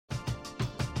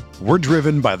We're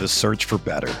driven by the search for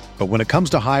better. But when it comes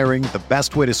to hiring, the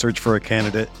best way to search for a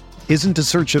candidate isn't to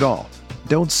search at all.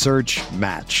 Don't search,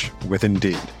 match with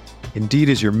Indeed. Indeed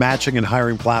is your matching and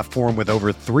hiring platform with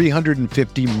over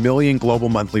 350 million global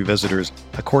monthly visitors,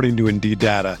 according to Indeed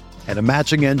data, and a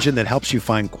matching engine that helps you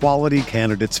find quality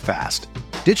candidates fast.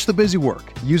 Ditch the busy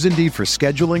work. Use Indeed for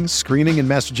scheduling, screening, and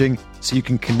messaging so you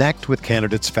can connect with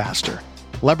candidates faster.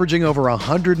 Leveraging over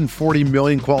 140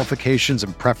 million qualifications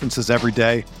and preferences every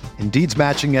day, Indeed's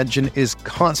matching engine is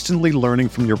constantly learning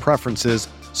from your preferences,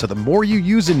 so the more you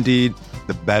use Indeed,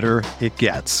 the better it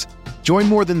gets. Join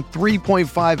more than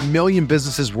 3.5 million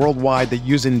businesses worldwide that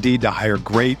use Indeed to hire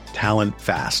great talent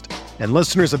fast. And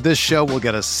listeners of this show will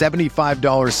get a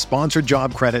 $75 sponsored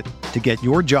job credit to get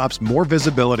your jobs more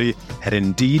visibility at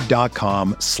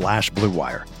Indeed.com/Blue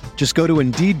Wire. Just go to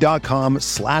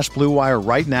Indeed.com/Blue Wire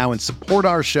right now and support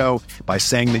our show by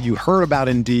saying that you heard about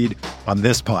Indeed on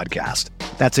this podcast.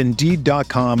 That's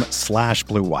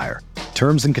Indeed.com/Blue Wire.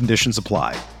 Terms and conditions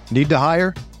apply. Need to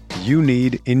hire? You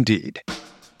need Indeed.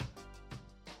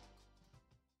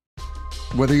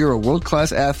 Whether you're a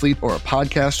world-class athlete or a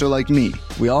podcaster like me,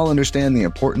 we all understand the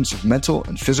importance of mental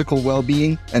and physical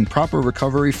well-being and proper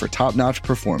recovery for top-notch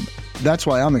performance. That's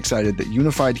why I'm excited that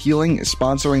Unified Healing is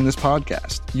sponsoring this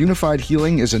podcast. Unified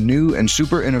Healing is a new and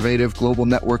super innovative global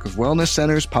network of wellness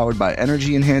centers powered by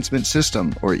Energy Enhancement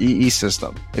System, or EE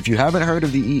System. If you haven't heard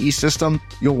of the EE System,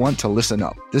 you'll want to listen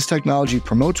up. This technology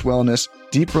promotes wellness,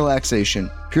 deep relaxation,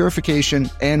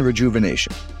 purification, and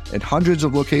rejuvenation. At hundreds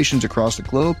of locations across the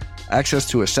globe, access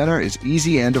to a center is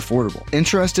easy and affordable.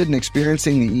 Interested in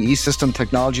experiencing the EE System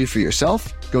technology for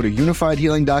yourself? Go to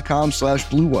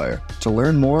unifiedhealing.com/Blue Wire to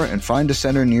learn more and find a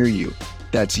center near you.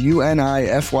 That's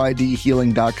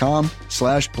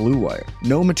UNIFYDhealing.com/Blue Wire.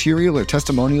 No material or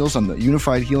testimonials on the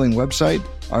Unified Healing website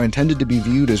are intended to be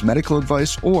viewed as medical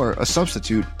advice or a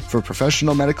substitute for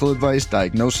professional medical advice,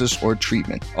 diagnosis, or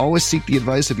treatment. Always seek the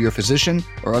advice of your physician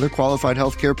or other qualified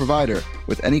healthcare provider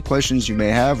with any questions you may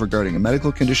have regarding a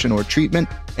medical condition or treatment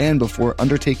and before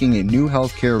undertaking a new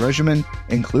healthcare regimen,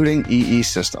 including EE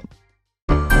System.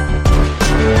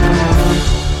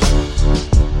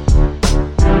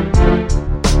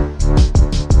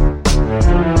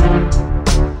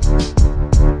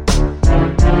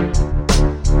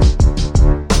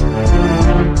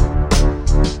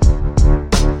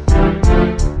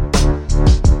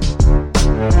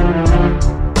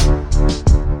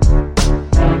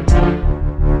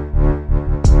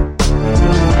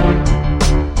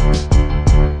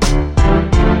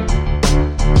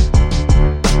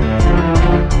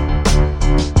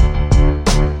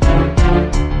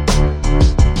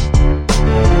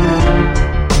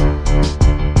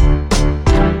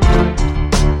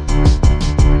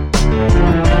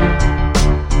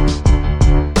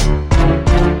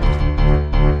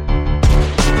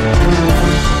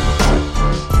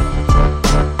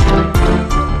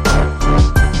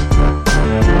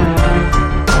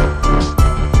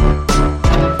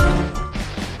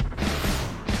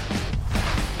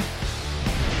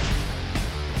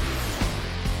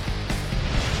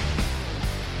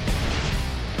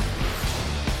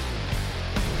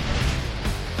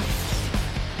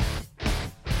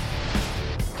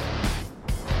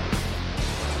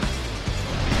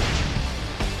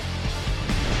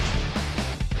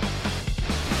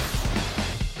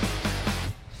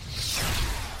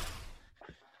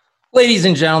 Ladies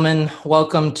and gentlemen,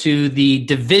 welcome to the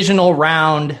divisional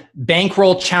round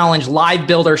Bankroll Challenge Live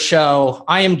Builder Show.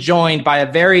 I am joined by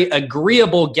a very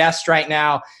agreeable guest right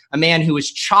now, a man who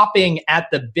is chopping at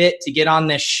the bit to get on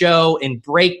this show and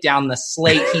break down the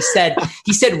slate. He said,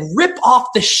 rip off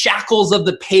the shackles of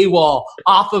the paywall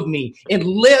off of me and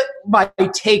let my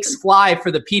takes fly for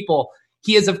the people.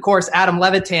 He is, of course, Adam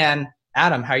Levitan.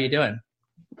 Adam, how are you doing?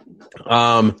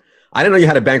 I didn't know you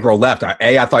had a bankroll left.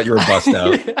 A, I thought you were bust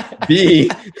out. B,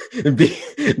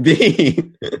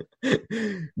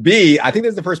 I think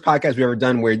this is the first podcast we've ever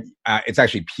done where it's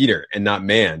actually Peter and not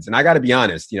Mans. And I got to be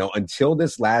honest, until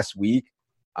this last week,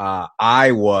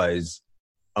 I was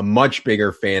a much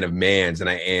bigger fan of Mans than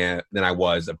I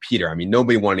was of Peter. I mean,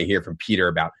 nobody wanted to hear from Peter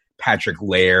about Patrick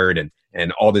Laird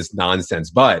and all this nonsense.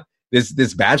 But this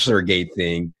Bachelorgate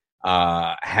thing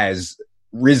has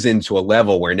risen to a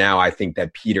level where now I think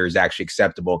that Peter is actually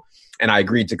acceptable. And I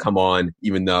agreed to come on,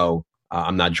 even though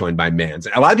I'm not joined by Mans.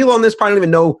 A lot of people on this probably don't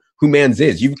even know who Mans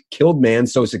is. You've killed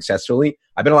Mans so successfully.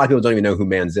 I bet a lot of people don't even know who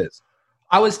Mans is.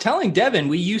 I was telling Devin,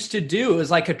 we used to do, it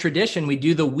was like a tradition. We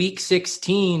do the week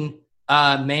 16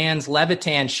 Mans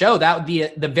Levitan show. That would be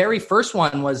the very first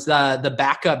one was the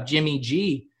backup Jimmy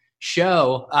G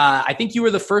show. I think you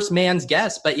were the first Mans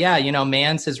guest, but yeah,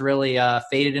 Mans has really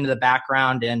faded into the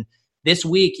background. And this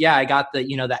week, yeah, I got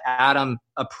the Adam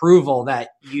approval that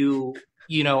you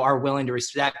are willing to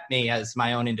respect me as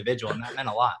my own individual. And that meant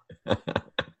a lot.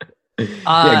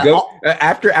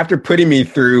 After putting me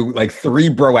through like 3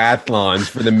 broathlons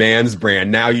for the Mans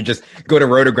brand, now you just go to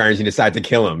Roto Grinders and decide to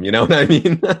kill him. You know what I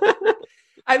mean?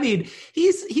 I mean,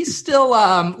 he's still,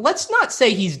 let's not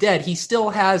say he's dead. He still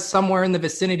has somewhere in the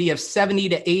vicinity of 70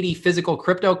 to 80 physical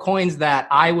crypto coins that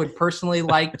I would personally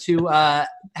like to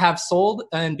have sold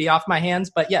and be off my hands.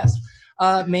 But yes,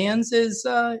 Mans is,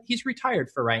 he's retired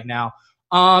for right now.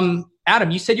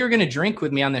 Adam, you said you were going to drink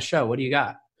with me on the show. What do you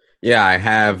got? Yeah, I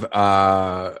have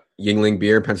Yuengling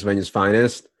beer, Pennsylvania's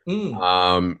finest.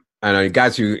 I know you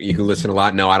guys who listen a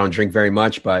lot know I don't drink very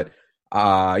much, but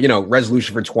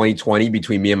resolution for 2020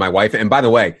 between me and my wife. And by the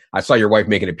way, I saw your wife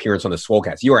make an appearance on the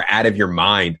Swolecast. You are out of your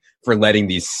mind for letting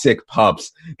these sick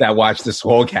pups that watch the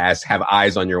Swolecast have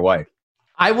eyes on your wife.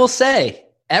 I will say,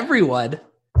 everyone,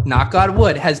 knock on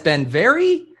wood, has been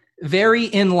very, very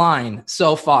in line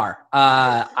so far.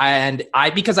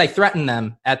 Because I threatened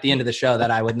them at the end of the show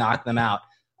that I would knock them out.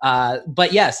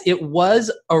 But yes, it was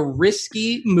a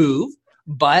risky move,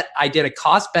 but I did a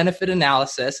cost benefit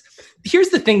analysis. Here's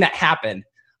the thing that happened.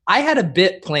 I had a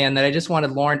bit plan that I just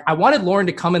wanted Lauren. I wanted Lauren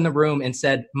to come in the room and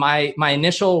said, my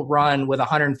initial run with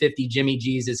 150 Jimmy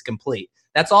G's is complete.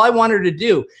 That's all I wanted her to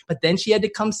do. But then she had to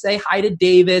come say hi to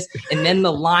Davis. And then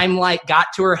the limelight got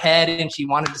to her head and she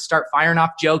wanted to start firing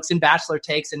off jokes and bachelor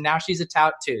takes. And now she's a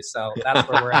tout too. So that's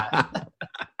where we're at.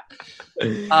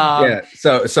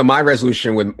 So my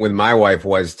resolution with my wife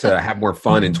was to have more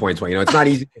fun in 2020. It's not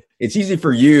easy. It's easy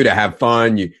for you to have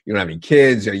fun. You don't have any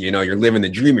kids. You're living the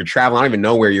dream. You're traveling. I don't even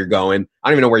know where you're going. I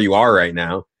don't even know where you are right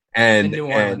now. And New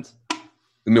Orleans.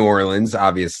 New Orleans,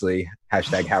 obviously. #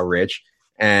 how rich.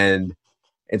 And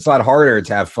it's a lot harder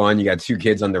to have fun. You got 2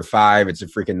 kids under 5. It's a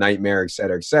freaking nightmare, et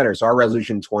cetera, et cetera. So our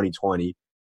resolution in 2020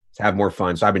 to have more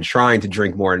fun. So I've been trying to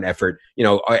drink more in effort.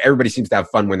 Everybody seems to have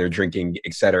fun when they're drinking,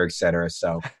 et cetera, et cetera.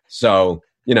 So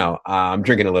I'm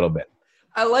drinking a little bit.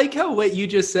 I like how what you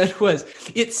just said was,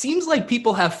 it seems like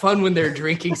people have fun when they're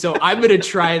drinking. So I'm going to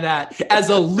try that as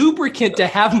a lubricant to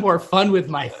have more fun with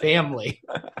my family.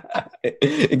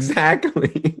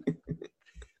 Exactly.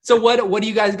 So what do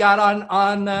you guys got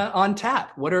on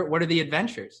tap? What are the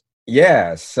adventures?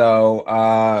 Yeah,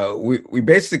 so we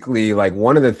basically, like,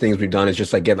 one of the things we've done is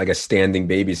just like get like a standing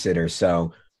babysitter.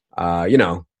 So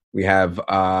we have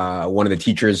one of the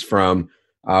teachers from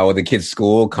the kids'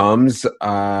 school comes,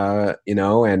 and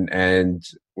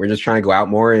we're just trying to go out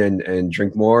more and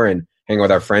drink more and hang out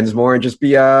with our friends more and just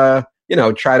be try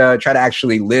to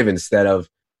actually live instead of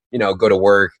go to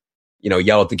work,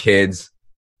 yell at the kids,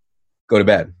 go to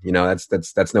bed.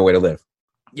 That's no way to live.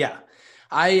 Yeah.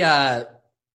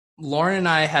 Lauren and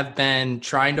I have been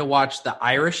trying to watch The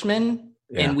Irishman,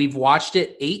 and we've watched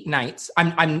it 8 nights.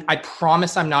 I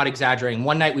promise I'm not exaggerating.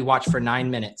 One night we watched for 9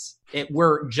 minutes.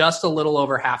 We're just a little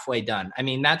over halfway done. I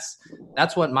mean, that's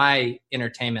what my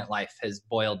entertainment life has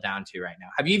boiled down to right now.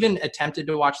 Have you even attempted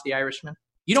to watch The Irishman?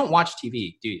 You don't watch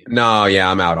TV, do you? No,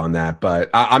 yeah, I'm out on that, but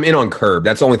I'm in on Curb.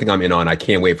 That's the only thing I'm in on. I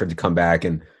can't wait for it to come back,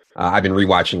 and I've been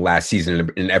rewatching last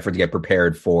season in an effort to get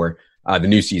prepared for the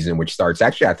new season, which starts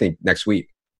actually, I think, next week.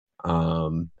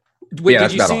 Did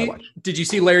you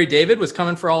see Larry David was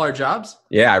coming for all our jobs?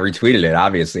 Yeah, I retweeted it.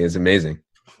 Obviously, it's amazing.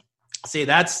 See,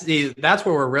 that's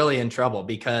where we're really in trouble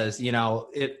because,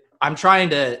 I'm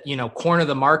trying to, corner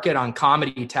the market on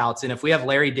comedy touts. And if we have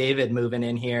Larry David moving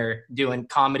in here doing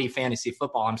comedy fantasy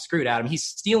football, I'm screwed, Adam. He's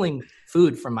stealing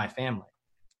food from my family.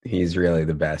 He's really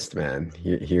the best, man.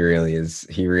 He really is.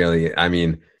 I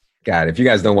mean, God, if you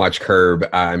guys don't watch Curb,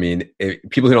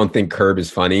 people who don't think Curb is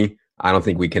funny, I don't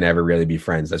think we can ever really be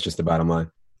friends. That's just the bottom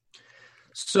line.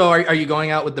 So are you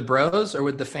going out with the bros or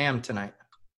with the fam tonight?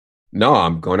 No,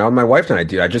 I'm going out with my wife tonight,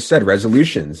 dude. I just said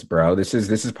resolutions, bro. This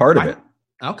is part of it.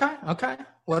 Okay.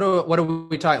 What are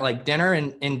we talking, like dinner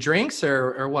and drinks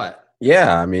or what?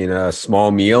 Yeah, I mean a small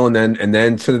meal and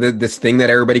then to this thing that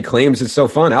everybody claims is so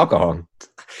fun, alcohol.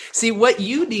 See, what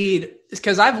you need is,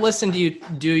 because I've listened to you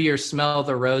do your Smell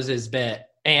the Roses bit,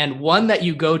 and one that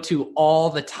you go to all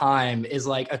the time is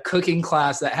like a cooking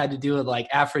class that had to do with like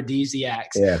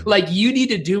aphrodisiacs. Yeah. Like you need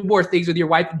to do more things with your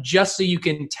wife just so you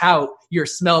can tout your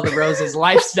Smell the Roses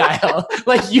lifestyle.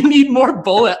 Like you need more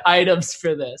bullet items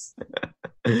for this.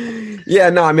 Yeah,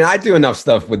 no, I mean, I do enough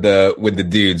stuff with the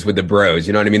dudes, with the bros.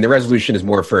 You know what I mean? The resolution is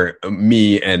more for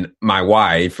me and my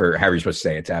wife, or however you're supposed to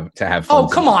say it, to have fun. Oh,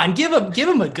 come on, give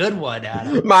him a good one,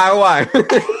 Adam. My wife.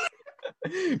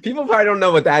 People probably don't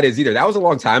know what that is either. That was a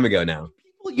long time ago now.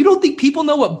 You don't think people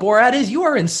know what Borat is? You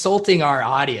are insulting our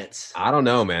audience. I don't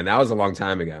know, man. That was a long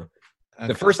time ago. Okay.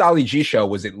 The first Ali G show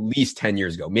was at least 10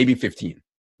 years ago, maybe 15.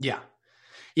 Yeah.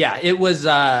 Yeah, it was,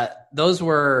 those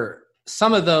were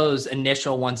some of those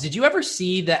initial ones. Did you ever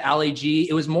see the Ali G?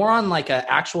 It was more on like an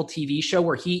actual TV show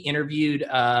where he interviewed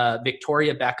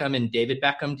Victoria Beckham and David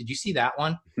Beckham. Did you see that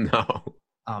one? No.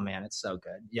 Oh man, it's so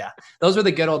good. Yeah. Those were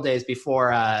the good old days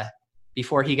before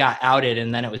he got outed,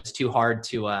 and then it was too hard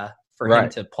for him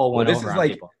to pull one over on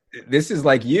people. This is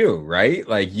like you, right?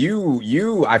 Like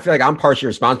you, I feel like I'm partially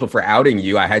responsible for outing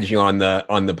you. I had you on the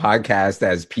podcast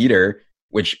as Peter,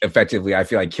 which effectively I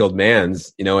feel like killed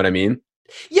Mans. You know what I mean?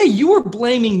 Yeah, you were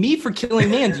blaming me for killing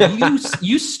Mans.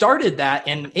 You started that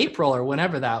in April or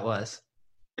whenever that was.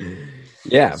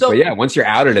 Yeah, so, but yeah, once you're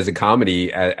outed as a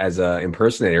comedy, as a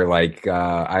impersonator, like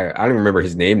I don't remember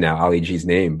his name now, Ali G's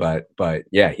name, but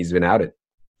yeah, he's been outed.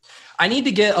 I need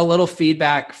to get a little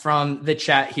feedback from the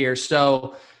chat here.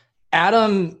 So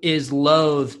Adam is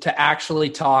loath to actually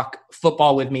talk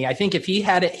football with me. I think if he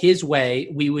had it his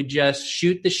way, we would just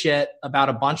shoot the shit about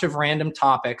a bunch of random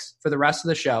topics for the rest of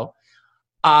the show.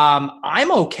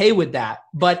 I'm okay with that,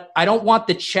 but I don't want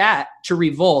the chat to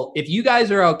revolt. If you guys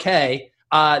are okay,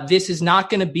 this is not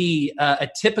going to be a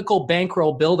typical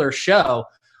Bankroll Builder show.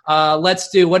 Let's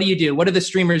do, what do you do? What do the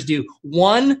streamers do?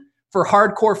 1 for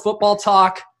hardcore football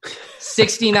talk,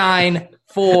 69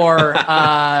 for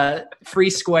free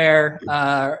square,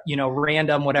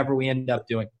 random, whatever we end up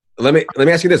doing. Let me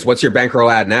ask you this. What's your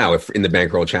bankroll at now if in the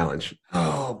bankroll challenge?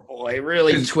 Oh boy,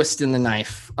 really twisting the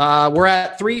knife. We're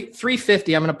at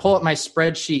 350. I'm going to pull up my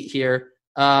spreadsheet here.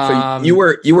 So you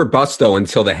were busto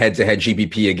until the head-to-head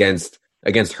GPP against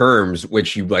Herms,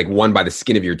 which you like won by the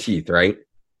skin of your teeth, right?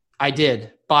 I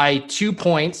did by 2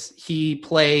 points. He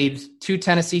played 2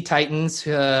 Tennessee Titans,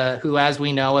 who, as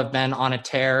we know, have been on a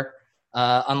tear,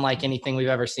 unlike anything we've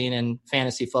ever seen in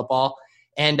fantasy football.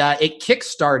 And it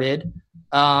kickstarted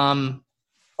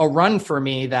a run for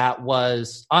me that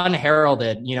was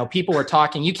unheralded. People were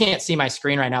talking. You can't see my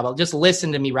screen right now, but just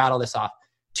listen to me rattle this off.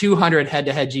 200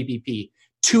 head-to-head GPP,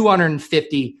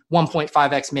 250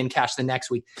 1.5x min cash the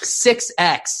next week,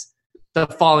 6x the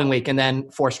following week, and then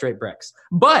 4 straight bricks.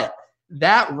 But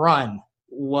that run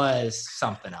was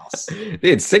something else.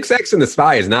 Dude, 6x in the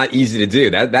SPY is not easy to do.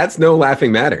 That's no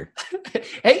laughing matter.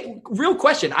 Hey, real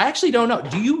question. I actually don't know.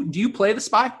 Do you play the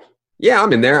SPY? Yeah,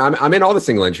 I'm in there. I'm in all the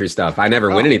single entry stuff. I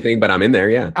never win anything, but I'm in there.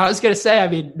 Yeah. I was going to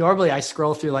say, normally I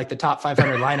scroll through like the top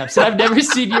 500 lineups and I've never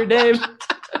seen your name.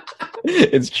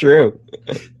 It's true.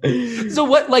 So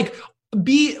what,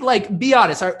 be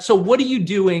honest. So what are you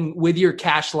doing with your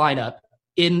cash lineup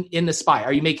in the SPY?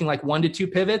 Are you making like 1 to 2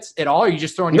 pivots at all? Or are you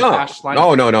just throwing your cash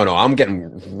lineup? No. I'm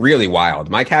getting really wild.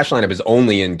 My cash lineup is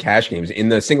only in cash games. In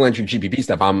the single entry GPP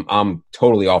stuff, I'm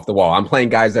totally off the wall. I'm playing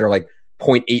guys that are like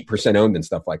 0.8% owned and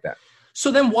stuff like that. So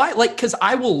then why, because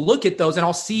I will look at those and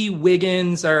I'll see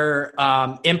Wiggins or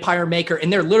Empire Maker,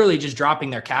 and they're literally just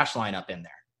dropping their cash lineup in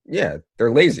there. Yeah,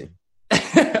 they're lazy.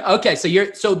 Okay,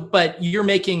 but you're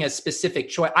making a specific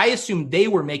choice. I assume they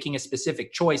were making a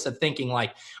specific choice of thinking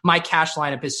like, my cash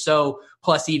lineup is so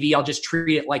plus EV, I'll just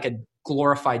treat it like a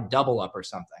glorified double up or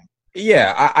something.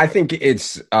 Yeah, I think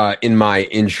it's in my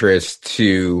interest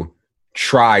to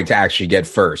try to actually get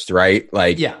first, right?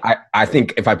 Like, yeah. I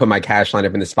think if I put my cash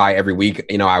lineup in the SPY every week,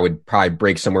 I would probably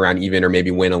break somewhere around even or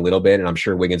maybe win a little bit. And I'm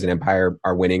sure Wiggins and Empire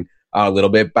are winning a little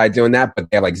bit by doing that,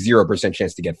 but they have like 0%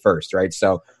 chance to get first, right?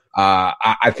 So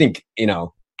I think,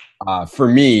 for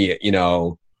me,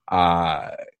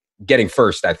 getting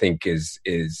first, I think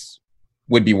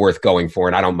would be worth going for.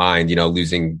 And I don't mind,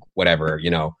 losing whatever,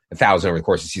 1,000 over the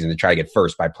course of the season to try to get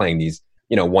first by playing these,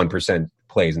 1%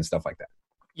 plays and stuff like that.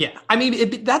 Yeah. I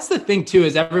mean, that's the thing too,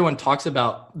 is everyone talks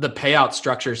about the payout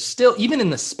structure still, even in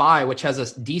the SPY, which has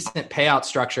a decent payout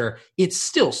structure, it's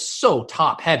still so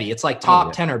top heavy. It's like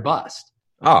top 10 or bust.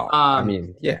 Oh, I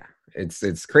mean, yeah,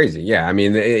 it's crazy. Yeah. I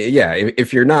mean, yeah,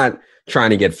 if you're not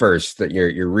trying to get first, that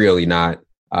you're really not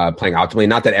playing optimally.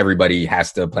 Not that everybody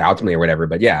has to play optimally or whatever,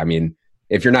 but yeah, I mean,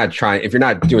 if you're not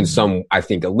doing some, I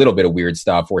think a little bit of weird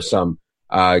stuff or some,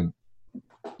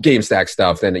 game stack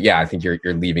stuff, then yeah, I think you're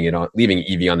leaving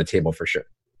EV on the table for sure.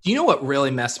 Do you know what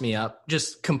really messed me up?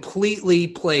 Just completely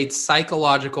played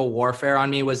psychological warfare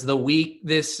on me was the week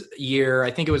this year.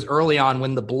 I think it was early on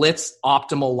when the Blitz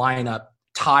optimal lineup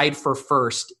tied for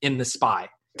first in the SPY.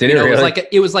 Did it really?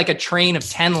 It was like a train of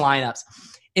 10 lineups.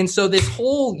 And so this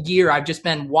whole year I've just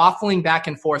been waffling back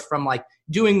and forth from like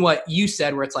doing what you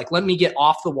said, where it's like, let me get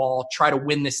off the wall, try to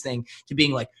win this thing, to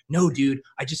being like, no, dude,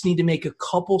 I just need to make a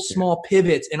couple small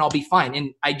pivots and I'll be fine.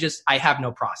 And I have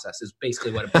no process is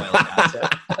basically what it boils down to.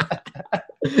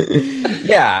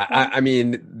 Yeah, I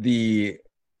mean, the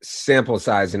sample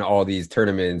size in all these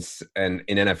tournaments and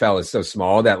in NFL is so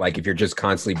small that like if you're just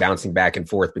constantly bouncing back and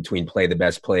forth between play the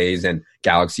best plays and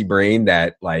Galaxy Brain,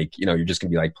 that like, you know, you're just gonna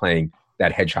be like playing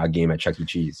that hedgehog game at Chuck E.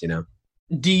 Cheese, you know?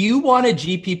 Do you want a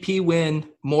GPP win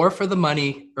more for the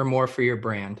money or more for your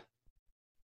brand?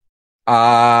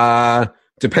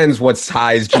 Depends what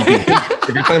size GPP.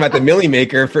 If you're talking about the Millie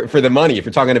Maker for the money, if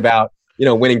you're talking about, you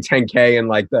know, winning 10K and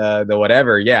like the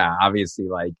whatever, yeah, obviously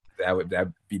like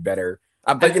that'd be better.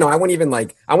 But you know, I wouldn't even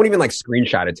like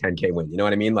screenshot a 10K win. You know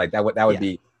what I mean? Like that would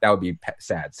be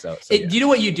sad. So yeah. Do you know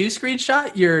what you do?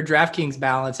 Screenshot your DraftKings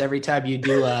balance every time you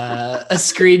do a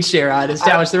screen share on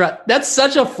Establish the Run. That's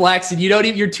such a flex, and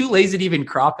you're too lazy to even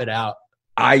crop it out.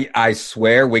 I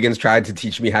swear Wiggins tried to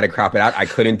teach me how to crop it out. I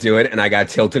couldn't do it, and I got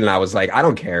tilted, and I was like, I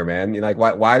don't care, man. You're like,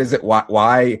 why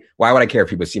would I care if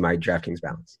people see my DraftKings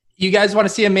balance? You guys want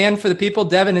to see a man for the people?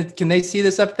 Devin, can they see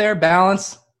this up there?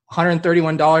 Balance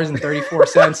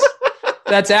 $131.34.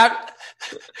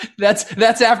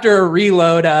 That's after a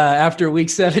reload after week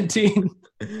 17.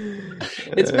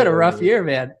 It's been a rough year,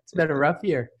 man. It's been a rough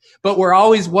year. But we're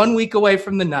always 1 week away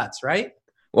from the nuts, right?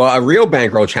 Well, a real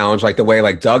bankroll challenge, like the way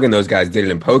like Doug and those guys did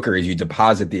it in poker, is you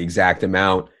deposit the exact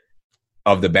amount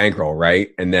of the bankroll, right?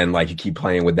 And then like you keep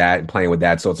playing with that and playing with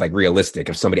that. So it's like realistic.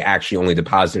 If somebody actually only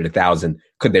deposited 1,000,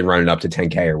 could they run it up to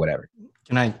 10K or whatever?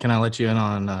 Can I let you in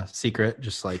on a secret?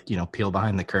 Just like, you know, peel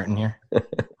behind the curtain here.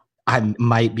 I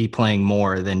might be playing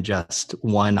more than just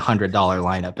 $100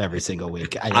 lineup every single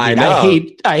week. I know.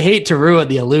 I hate to ruin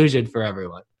the illusion for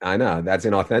everyone. I know. That's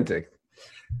inauthentic.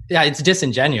 Yeah, it's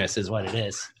disingenuous is what it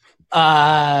is.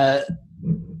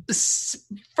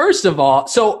 First of all,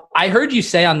 so I heard you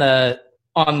say on the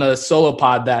solo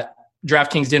pod that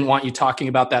DraftKings didn't want you talking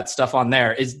about that stuff on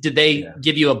there. Did they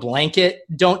give you a blanket,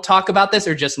 don't talk about this,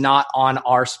 or just not on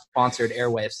our sponsored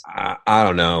airwaves? I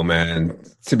don't know, man.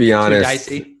 To be honest,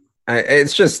 dicey?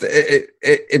 It's just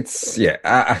it's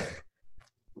yeah.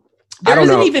 There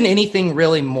isn't even anything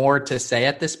really more to say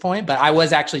at this point, but I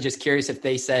was actually just curious if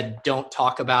they said don't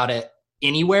talk about it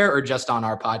anywhere or just on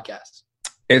our podcast.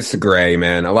 It's gray,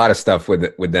 man. A lot of stuff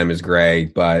with them is gray,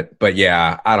 but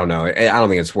yeah, I don't know. I don't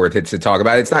think it's worth it to talk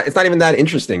about. It's not even that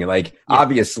interesting. Like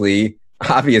obviously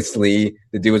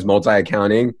the dude was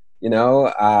multi-accounting. You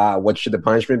know, what should the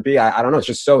punishment be? I don't know. It's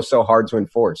just so hard to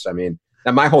enforce. I mean,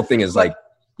 my whole thing is like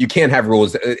you can't have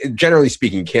rules. Generally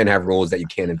speaking, you can't have rules that you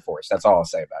can't enforce. That's all I'll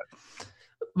say about it.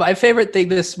 My favorite thing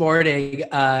this morning,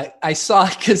 I saw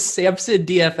because Samson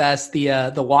DFS,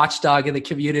 the watchdog in the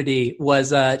community,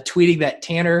 was tweeting that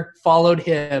Tanner followed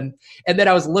him. And then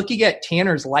I was looking at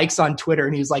Tanner's likes on Twitter,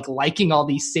 and he was like liking all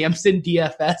these Samson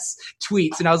DFS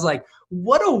tweets. And I was like,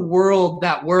 what a world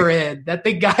that we're in, that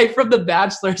the guy from The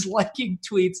Bachelor is liking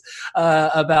tweets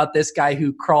about this guy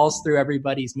who crawls through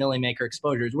everybody's Millie Maker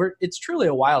exposures. It's truly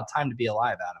a wild time to be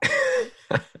alive, Adam.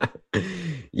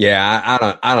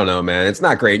 Yeah, I don't know, man. It's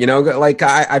not great. You know, like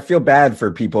I feel bad for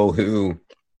people who,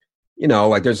 you know,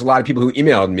 like there's a lot of people who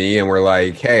emailed me and were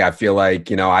like, hey, I feel like,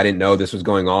 you know, I didn't know this was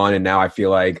going on. And now I feel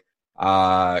like,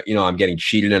 you know, I'm getting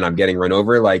cheated and I'm getting run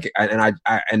over. Like, and I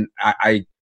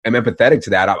am empathetic to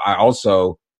that. I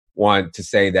also want to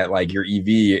say that like your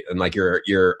EV and like your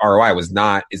ROI is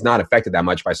not affected that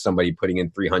much by somebody putting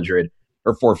in 300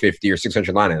 or 450 or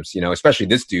 600 lineups, you know, especially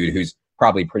this dude who's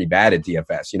probably pretty bad at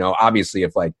DFS. You know, obviously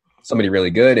if like somebody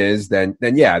really good is, then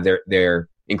yeah, they're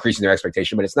increasing their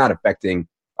expectation, but it's not affecting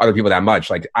other people that much.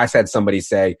 Like I had somebody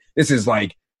say, this is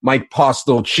like Mike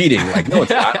Postel cheating. Like, no,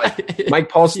 it's not. Like, Mike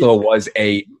Postel was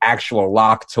a actual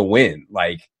lock to win.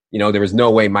 Like, you know, there was no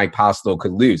way Mike Postel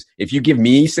could lose. If you give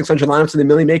me 600 lineups in the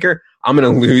Millie Maker, I'm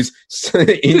going to lose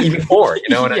even more. You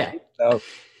know what I mean?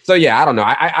 So yeah, I don't know.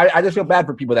 I just feel bad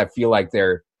for people that feel like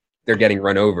they're getting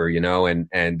run over, you know, and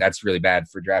that's really bad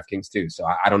for DraftKings too. So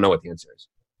I don't know what the answer is.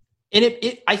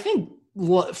 And I think,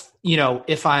 you know,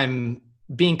 if I'm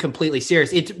being completely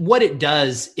serious, what it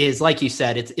does is, like you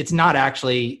said, it's not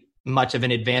actually much of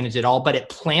an advantage at all, but it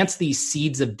plants these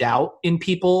seeds of doubt in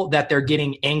people that they're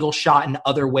getting angle shot in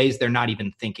other ways they're not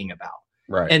even thinking about.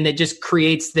 Right. And it just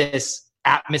creates this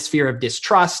atmosphere of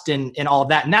distrust and all of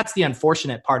that. And that's the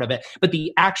unfortunate part of it. But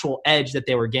the actual edge that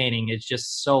they were gaining is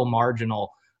just so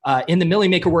marginal in the Millie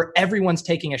Maker, where everyone's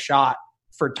taking a shot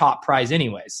for top prize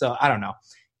anyway. So I don't know.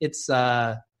 It's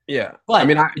yeah. But I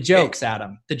mean, the jokes,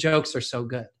 Adam, the jokes are so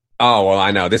good. Oh, well, I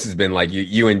know this has been like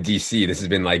you in DC. This has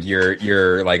been like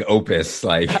your like opus,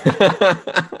 like.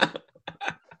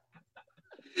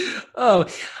 Oh,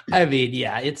 I mean,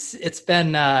 yeah, it's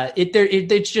been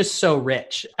it's just so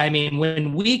rich. I mean,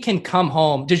 when we can come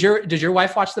home, does your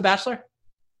wife watch The Bachelor?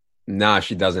 Nah,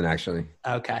 she doesn't actually.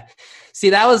 Okay. See,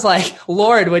 that was like,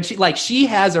 Lord, when she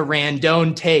has a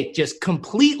Randone take just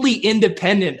completely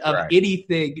independent of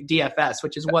anything DFS,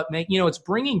 which is what it's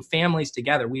bringing families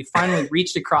together. We finally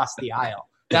reached across the aisle.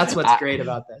 That's what's great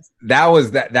about this. That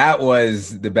was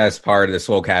the best part of the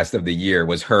Swolecast of the year,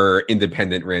 was her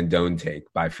independent Randone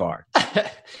take by far.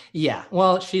 Yeah.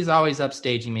 Well, she's always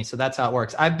upstaging me, so that's how it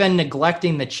works. I've been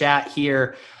neglecting the chat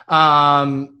here.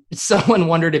 Someone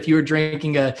wondered if you were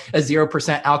drinking a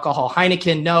 0% alcohol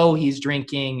Heineken. No, he's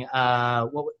drinking,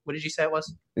 what did you say it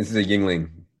was? This is a Yuengling.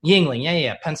 Yuengling,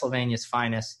 yeah. Pennsylvania's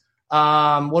finest.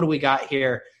 What do we got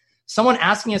here? Someone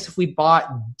asking us if we bought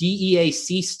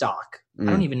DEAC stock. I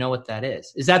don't even know what that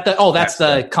is. Is that that's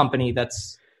the company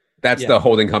that's the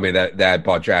holding company that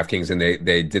bought DraftKings, and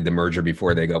they did the merger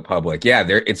before they go public. Yeah,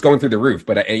 it's going through the roof.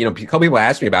 But a couple people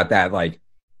asked me about that. Like,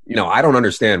 I don't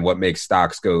understand what makes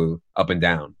stocks go up and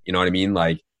down. You know what I mean?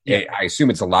 Like, I assume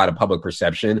it's a lot of public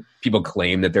perception. People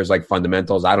claim that there's like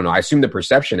fundamentals. I don't know. I assume the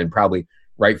perception, and probably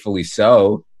rightfully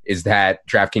so, is that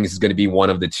DraftKings is going to be one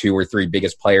of the 2 or 3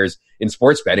 biggest players in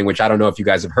sports betting, which I don't know if you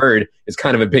guys have heard is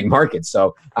kind of a big market.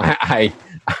 So I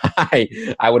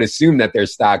would assume that their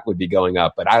stock would be going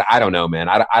up, but I don't know, man.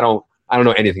 I don't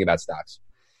know anything about stocks.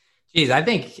 Geez,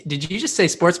 did you just say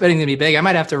sports betting to be big? I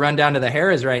might have to run down to the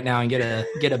Harrah's right now and get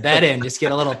a bet in, just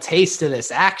get a little taste of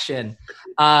this action.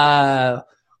 What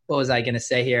was I going to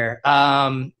say here?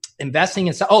 Investing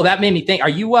in that made me think. Are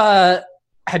you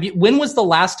when was the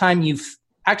last time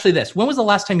when was the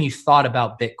last time you thought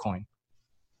about Bitcoin?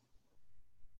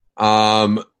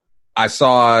 I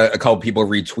saw a couple people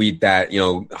retweet that,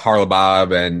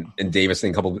 Harlabob and Davis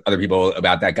and a couple other people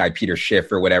about that guy, Peter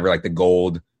Schiff or whatever, like the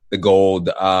gold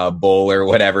bull or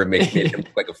whatever, made him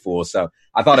look like a fool. So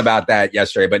I thought about that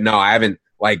yesterday, but no, I haven't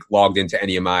logged into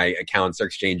any of my accounts or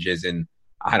exchanges in,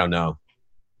 I don't know,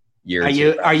 years.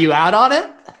 Are you out on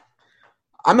it?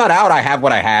 I'm not out. I have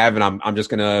what I have, and I'm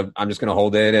just gonna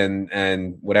hold it,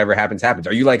 and whatever happens.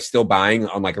 Are you still buying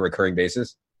on a recurring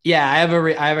basis? Yeah, I have a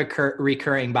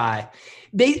recurring buy.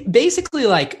 Basically,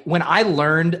 when I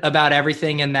learned about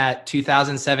everything in that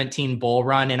 2017 bull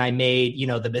run, and I made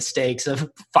the mistakes of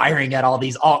firing at all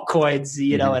these altcoins,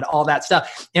 and all that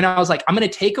stuff, and I was like, I'm going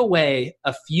to take away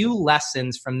a few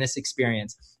lessons from this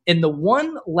experience. And the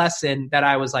one lesson that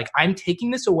I was like, I'm taking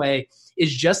this away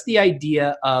is just the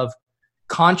idea of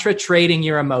contra trading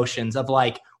your emotions of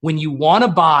when you want to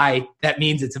buy, that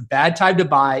means it's a bad time to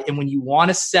buy. And when you want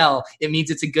to sell, it means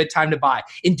it's a good time to buy.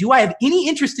 And do I have any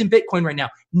interest in Bitcoin right now?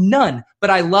 None.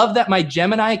 But I love that my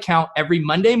Gemini account every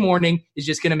Monday morning is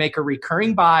just going to make a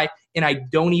recurring buy. And I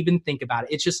don't even think about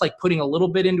it. It's just like putting a little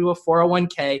bit into a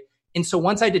 401k. And so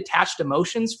once I detached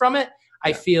emotions from it,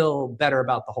 I feel better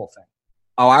about the whole thing.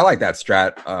 Oh, I like that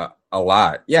strat a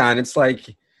lot. Yeah. And it's I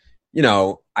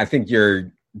think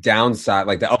your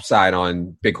downside, the upside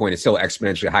on Bitcoin is still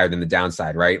exponentially higher than the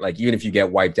downside, right? Even if you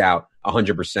get wiped out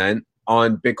 100%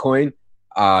 on Bitcoin,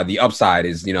 the upside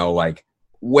is,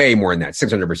 way more than that,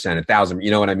 600%, 1,000,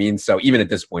 you know what I mean? So even at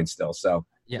this point still,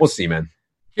 We'll see, man.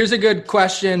 Here's a good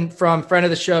question from friend of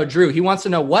the show, Drew. He wants to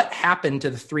know what happened to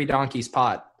the Three Donkeys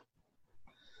pod.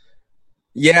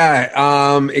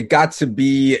 Yeah, it got to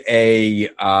be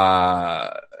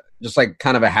just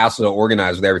kind of a hassle to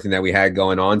organize with everything that we had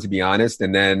going on, to be honest.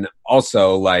 And then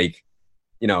also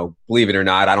believe it or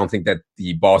not, I don't think that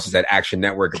the bosses at Action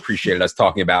Network appreciated us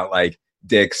talking about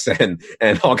dicks and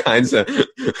all kinds of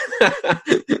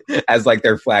as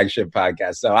their flagship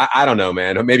podcast. So I don't know,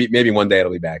 man. Maybe one day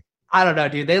it'll be back. I don't know,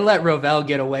 dude. They let Rovell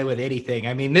get away with anything.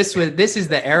 I mean, this is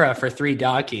the era for Three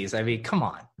Donkeys. I mean, come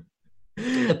on.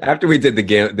 After we did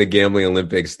the gambling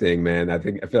Olympics thing, man, I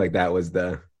feel like that was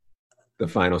the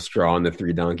final straw on the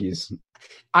Three Donkeys.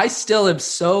 I still am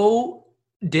so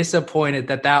disappointed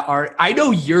that art. I know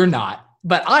you're not,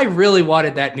 but I really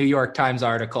wanted that New York Times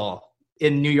article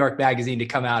in New York Magazine to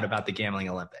come out about the gambling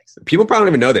Olympics. People probably don't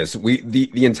even know this.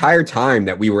 The entire time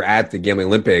that we were at the gambling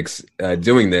Olympics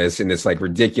doing this in this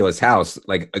ridiculous house,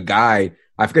 a guy,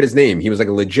 I forget his name. He was a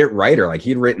legit writer.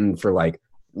 He'd written for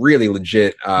really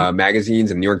legit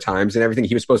magazines and New York Times and everything.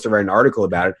 He was supposed to write an article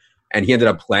about it, and he ended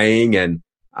up playing. And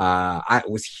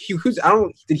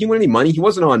did he win any money? He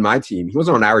wasn't on my team. He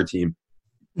wasn't on our team.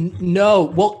 No.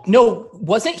 Well, no,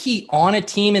 wasn't he on a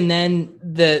team? And then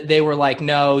they were like,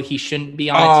 no, he shouldn't be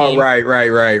on a team.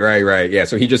 Right. Yeah.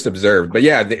 So he just observed, but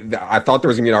yeah, I thought there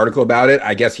was gonna be an article about it.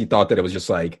 I guess he thought that it was just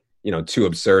too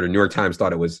absurd. Or New York Times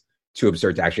thought it was too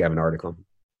absurd to actually have an article.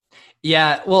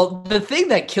 Yeah, well, the thing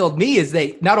that killed me is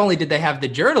they not only did they have the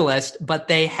journalist, but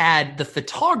they had the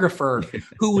photographer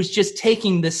who was just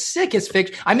taking the sickest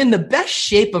picture. I'm in the best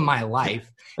shape of my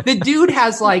life. The dude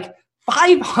has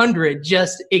 500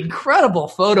 just incredible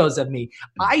photos of me.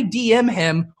 I DM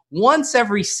him once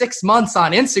every 6 months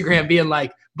on Instagram being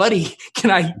like, buddy,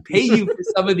 can I pay you for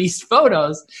some of these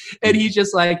photos? And he's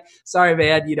just like, sorry,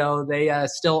 man, they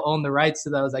still own the rights to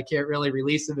those. I can't really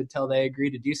release them until they agree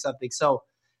to do something. So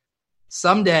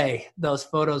someday those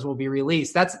photos will be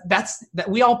released. That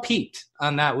we all peaked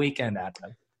on that weekend,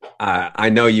 Adam. I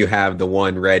know you have the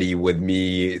one ready with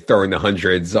me throwing the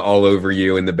hundreds all over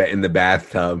you in the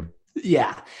bathtub.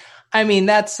 Yeah. I mean,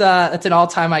 that's an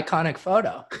all-time iconic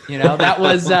photo. That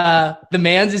was the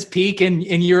man's peak and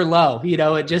your low.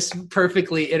 It just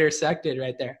perfectly intersected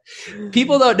right there.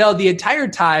 People don't know the entire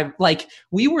time, like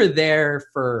we were there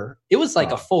it was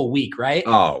like a full week, right?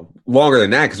 Oh, longer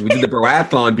than that because we did the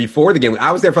broathlon before the game.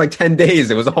 I was there for like 10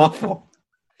 days. It was awful.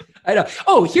 I know.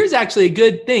 Oh, here's actually a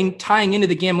good thing tying into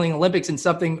the Gambling Olympics and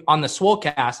something on the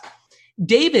Swolecast.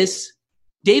 Davis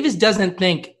doesn't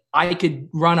think I could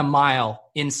run a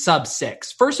mile in sub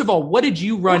 6. First of all, what did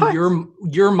you run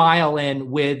your mile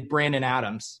in with Brandon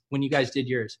Adams when you guys did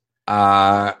yours?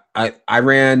 I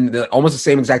ran almost the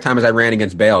same exact time as I ran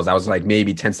against Bales. I was like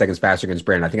maybe 10 seconds faster against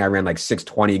Brandon. I think I ran like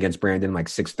 6:20 against Brandon, like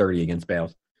 6:30 against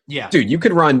Bales. Yeah. Dude, you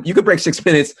could break 6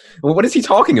 minutes. What is he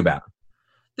talking about?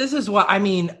 This is what I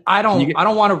mean. I don't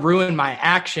want to ruin my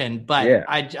action, but yeah.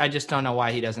 I just don't know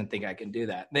why he doesn't think I can do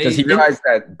that. Does he realize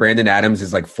that Brandon Adams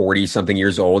is like 40 something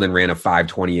years old and ran a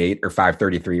 5:28 or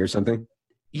 5:33 or something?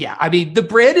 Yeah. I mean, the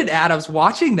Brandon Adams,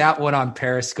 watching that one on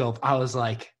Periscope, I was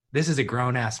like, this is a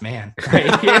grown ass man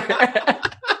right here.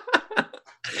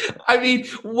 I mean,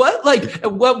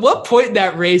 what point in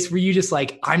that race were you just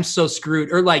like, I'm so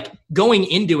screwed? Or like going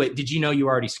into it, did you know you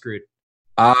were already screwed?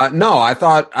 No, I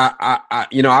thought, I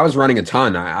was running a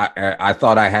ton. I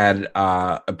thought I had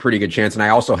a pretty good chance. And I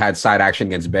also had side action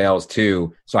against Bales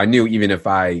too. So I knew even if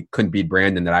I couldn't beat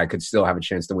Brandon that I could still have a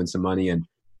chance to win some money.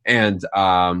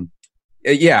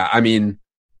 Yeah, I mean,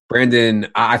 Brandon,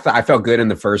 I felt good in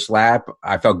the first lap.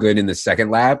 I felt good in the second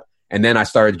lap. And then I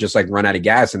started to just like run out of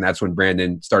gas. And that's when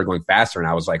Brandon started going faster. And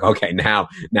I was like, okay, now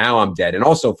I'm dead. And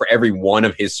also for every one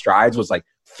of his strides was like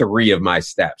 3 of my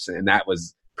steps. And that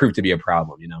proved to be a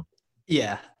problem,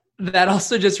 Yeah. That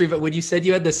also just, when you said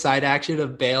you had the side action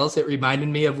of Bales, it reminded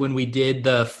me of when we did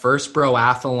the first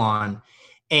broathlon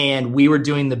and we were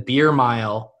doing the beer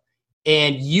mile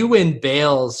and you and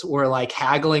Bales were like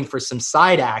haggling for some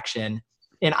side action.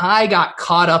 And I got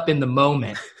caught up in the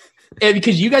moment and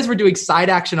because you guys were doing side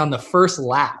action on the first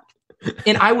lap.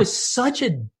 And I was such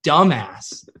a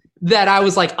dumbass that I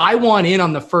was like, I want in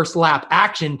on the first lap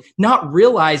action, not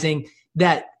realizing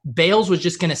that Bales was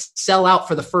just going to sell out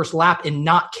for the first lap and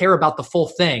not care about the full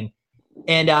thing.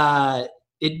 And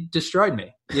it destroyed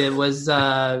me. It was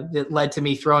it led to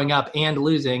me throwing up and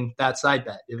losing that side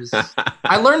bet. It was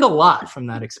I learned a lot from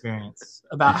that experience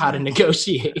about how to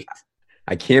negotiate.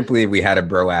 I can't believe we had a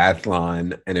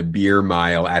broathlon and a beer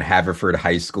mile at Haverford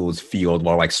High School's field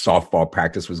while like softball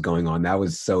practice was going on. That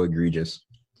was so egregious.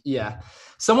 Yeah.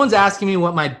 Someone's asking me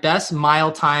what my best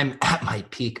mile time at my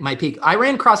peak. I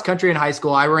ran cross country in high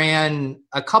school. I ran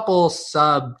a couple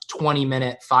sub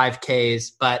 20-minute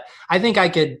 5Ks, but I think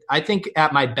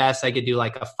at my best I could do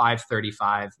like a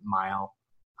 5:35 mile.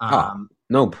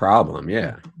 No problem.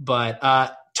 Yeah.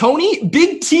 But Tony,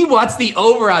 Big T wants the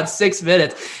over on 6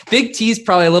 minutes. Big T's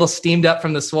probably a little steamed up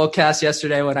from the Swolecast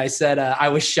yesterday when I said I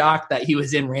was shocked that he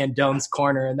was in Randone's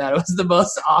corner and that it was the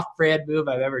most off-brand move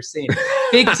I've ever seen.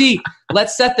 Big T,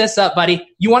 let's set this up, buddy.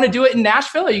 You want to do it in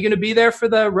Nashville? Are you going to be there for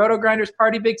the Roto Grinders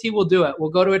party? Big T, we'll do it. We'll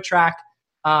go to a track.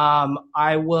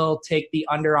 I will take the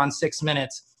under on 6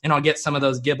 minutes and I'll get some of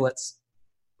those giblets.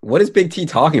 What is Big T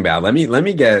talking about? Let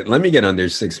me get under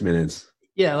 6 minutes.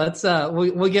 Yeah, let's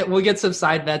we'll get some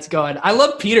side bets going. I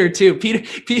love Peter too. Peter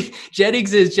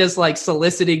Jennings is just like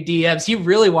soliciting DMs. He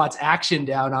really wants action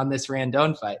down on this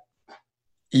Randone fight.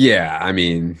 Yeah, I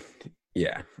mean,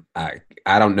 yeah. I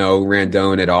don't know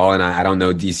Randone at all, and I don't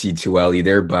know DC2L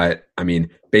either, but I mean,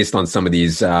 based on some of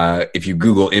these, if you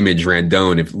Google image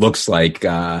Randone, it looks like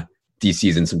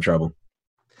DC's in some trouble.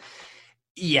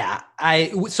 Yeah,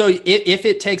 so if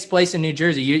it takes place in New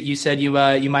Jersey, you said you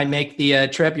might make the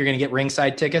trip. You're going to get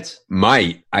ringside tickets.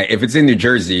 If it's in New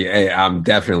Jersey, I'm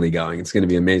definitely going. It's going to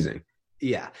be amazing.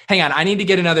 Yeah, hang on. I need to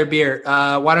get another beer.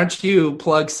 Why don't you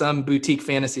plug some boutique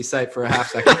fantasy site for a half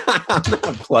second? I'm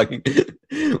not plugging.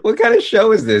 What kind of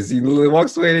show is this? He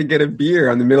walks away to get a beer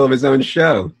on the middle of his own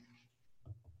show.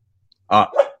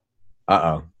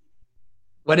 Uh-oh.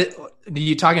 Are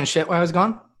you talking shit while I was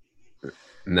gone?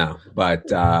 No, but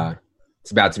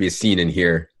it's about to be a scene in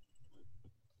here.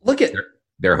 Look at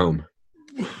they're home.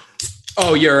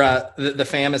 Oh, you're the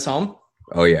fam is home?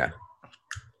 Oh yeah.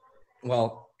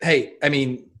 Well, Hey, I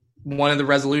mean, one of the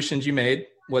resolutions you made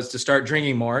was to start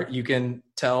drinking more. You can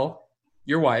tell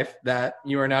your wife that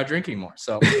you are now drinking more.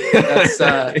 So that's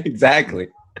exactly.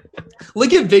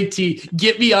 Look at Big T.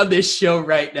 Get me on this show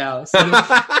right now.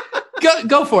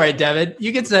 Go for it, Devin.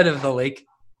 You can send him the link.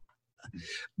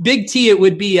 Big T, it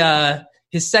would be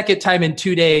his second time in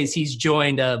 2 days. He's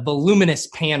joined a voluminous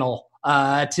panel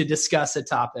to discuss a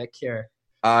topic here.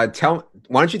 Why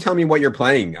don't you tell me what you're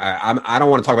playing? I don't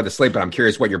want to talk about the slate, but I'm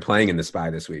curious what you're playing in the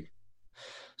Spy this week.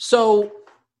 So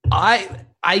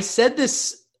I said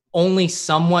this only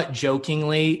somewhat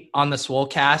jokingly on the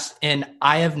Swolecast, and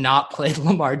I have not played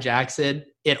Lamar Jackson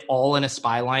at all in a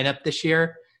Spy lineup this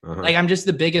year. Uh-huh. Like, I'm just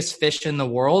the biggest fish in the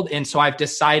world. And so I've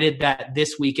decided that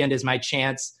this weekend is my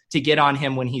chance to get on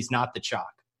him when he's not the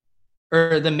chalk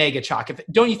or the mega chalk.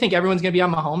 Don't you think everyone's going to be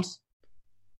on Mahomes?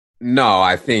 No,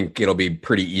 I think it'll be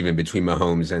pretty even between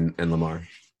Mahomes and Lamar.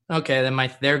 Okay, then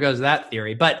there goes that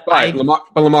theory. But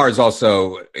Lamar is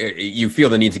also, you feel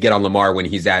the need to get on Lamar when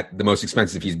he's at the most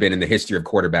expensive he's been in the history of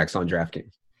quarterbacks on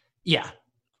DraftKings. Yeah.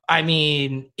 I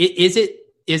mean, is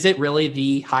it really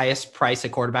the highest price a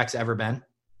quarterback's ever been?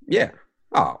 Yeah.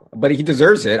 Oh, but he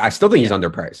deserves it. I still think he's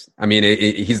underpriced. I mean,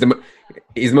 he's the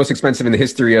most expensive in the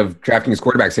history of DraftKings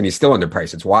quarterbacks, and he's still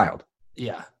underpriced. It's wild.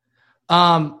 Yeah.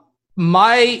 I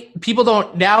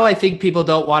think people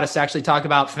don't want us to actually talk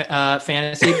about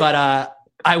fantasy, but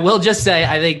I will just say,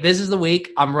 I think this is the week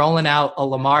I'm rolling out a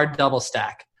Lamar double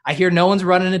stack. I hear no one's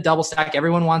running a double stack.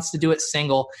 Everyone wants to do it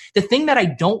single. The thing that I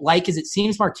don't like is it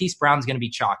seems Marquise Brown's going to be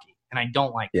chalky, and I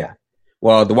don't like that.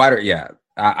 Well,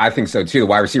 I think so too. The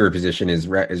wide receiver position is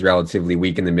relatively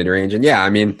weak in the mid range, and I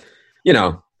mean,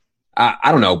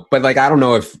 I don't know, but I don't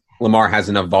know if Lamar has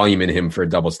enough volume in him for a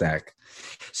double stack.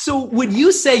 So would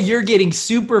you say you're getting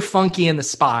super funky in the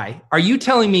Spy? Are you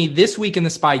telling me this week in the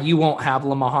Spy you won't have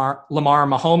Lamar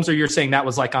Mahomes, or you're saying that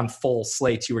was on full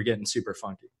slates you were getting super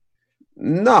funky?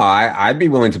 No, I'd be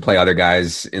willing to play other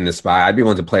guys in the Spy. I'd be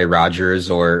willing to play Rodgers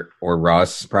or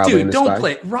Russ probably. Dude, in the don't Spy.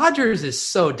 play. Rodgers is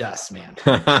so dust, man.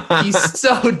 He's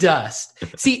so dust.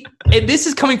 See, and this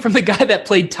is coming from the guy that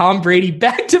played Tom Brady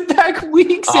back-to-back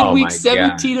weeks in week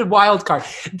 17 in wild card.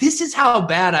 This is how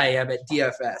bad I am at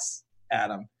DFS,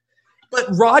 Adam. But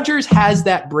Rodgers has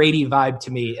that Brady vibe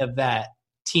to me of that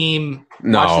team,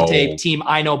 watch the tape, team,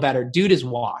 I know better. Dude is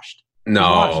washed.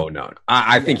 No.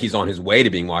 I think he's on his way to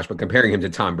being washed, but comparing him to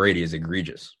Tom Brady is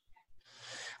egregious.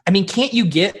 I mean, can't you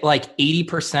get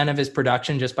 80% of his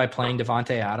production just by playing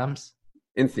Devontae Adams?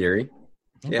 In theory.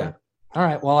 Okay. Yeah. All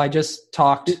right. Well, I just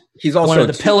talked he's also one of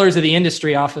the pillars of the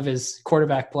industry off of his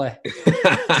quarterback play.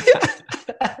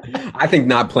 I think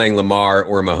not playing Lamar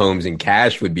or Mahomes in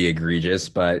cash would be egregious,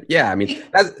 but I mean,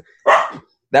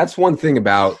 that's one thing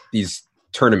about these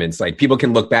tournaments. People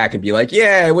can look back and be like,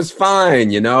 yeah, it was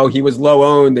fine. He was low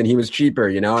owned and he was cheaper.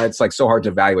 It's so hard to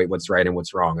evaluate what's right and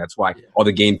what's wrong. That's why all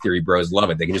the game theory bros love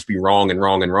it. They can just be wrong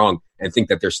and think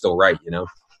that they're still right.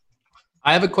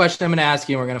 I have a question I'm going to ask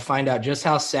you, and we're going to find out just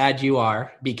how sad you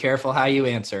are. Be careful how you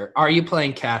answer. Are you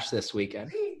playing cash this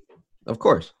weekend? Of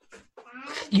course.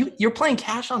 You're playing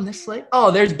cash on this slate? Oh,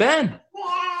 there's Ben.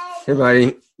 Hey,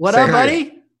 buddy. What up,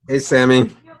 buddy? Hey, Sammy.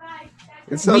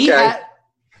 It's okay.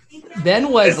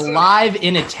 Ben was live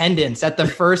in attendance at the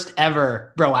first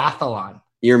ever Broathlon.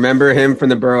 You remember him from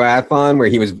the Broathlon where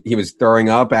he was throwing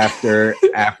up after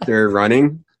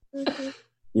running? You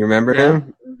remember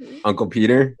him? Mm-hmm. Uncle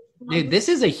Peter? Dude, this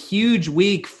is a huge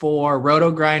week for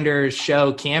Roto Grinders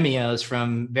show cameos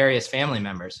from various family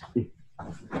members.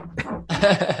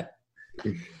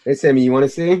 Hey, Sammy, you want to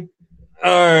see?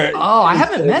 All right. Oh, I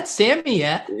haven't met Sammy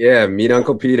yet. Yeah, meet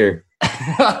Uncle Peter.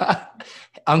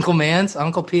 Uncle Mans,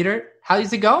 Uncle Peter.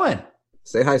 How's it going?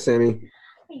 Say hi, Sammy.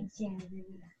 Hey, Jeremy.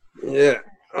 Yeah.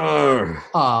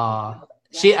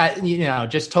 She,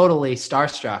 just totally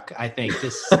starstruck, I think,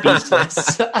 just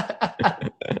speechless.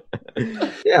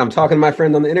 Yeah, I'm talking to my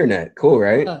friend on the internet. Cool,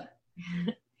 right? Do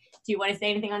you want to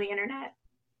say anything on the internet?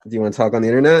 Do you want to talk on the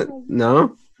internet?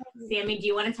 No? Sammy, do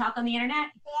you want to talk on the internet?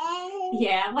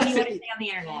 Yeah. What do you want to say on the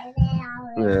internet?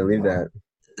 Yeah, leave that.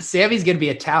 Sammy's going to be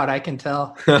a tout, I can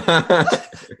tell.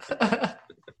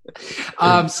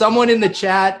 Someone in the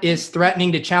chat is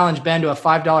threatening to challenge Ben to a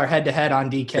 $5 head-to-head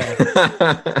on DK.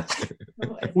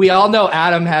 We all know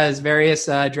Adam has various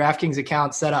DraftKings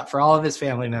accounts set up for all of his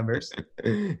family members.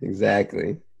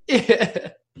 Exactly.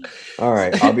 All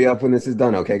right. I'll be up when this is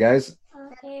done. Okay, guys?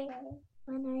 Okay.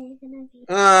 When are you going to be?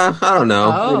 I don't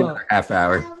know. Maybe another half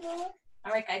hour.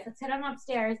 All right, guys. Let's head on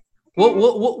upstairs.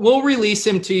 We'll release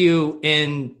him to you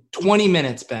in 20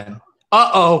 minutes, Ben.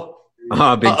 Uh-oh.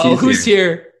 Big T. Who's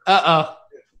here?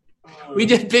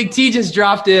 Big T just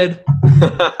dropped in.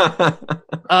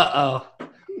 Uh-oh.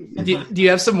 Do you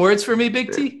have some words for me,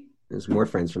 Big T? There's more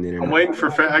friends from the internet. I'm waiting for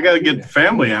I got to get the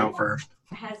family out first.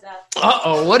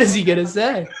 Uh-oh, what is he going to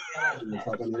say?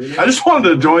 I just wanted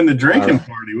to join the drinking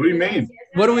party. What do you mean?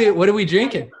 What are we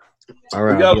drinking? All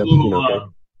right. We got a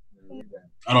little,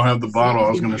 I don't have the bottle. I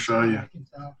was going to show you.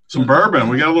 Some bourbon.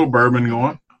 We got a little bourbon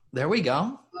going. There we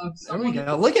go. There we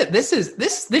go. Look at this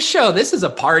show. This is a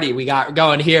party we got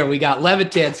going here. We got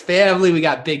Levitan's family. We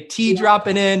got Big T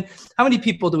dropping in. How many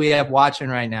people do we have watching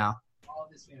right now? All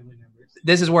of his family members.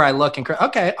 This is where I look.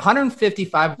 Okay,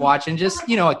 155 watching. Just,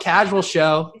 a casual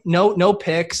show. No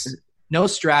picks, no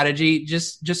strategy.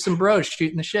 Just some bros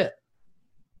shooting the shit.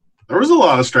 There was a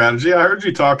lot of strategy. I heard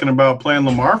you talking about playing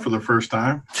Lamar for the first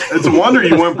time. It's a wonder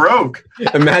you went broke.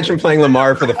 Imagine playing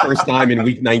Lamar for the first time in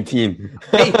week 19.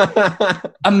 Hey,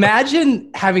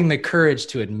 imagine having the courage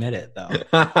to admit it, though.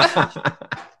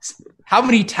 How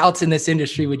many touts in this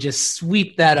industry would just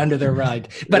sweep that under the rug?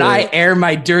 But I air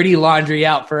my dirty laundry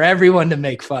out for everyone to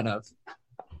make fun of.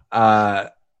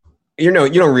 You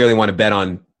don't really want to bet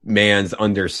on man's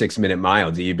under 6-minute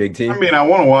mile, do you, Big T? I mean, I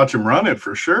want to watch him run it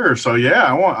for sure. So yeah,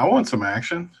 I want some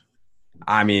action.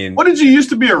 I mean, what did you used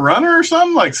to be a runner or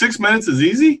something? Like 6 minutes is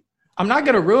easy? I'm not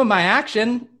going to ruin my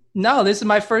action. No, this is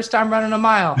my first time running a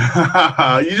mile.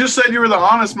 You just said you were the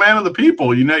honest man of the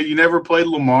people. You never played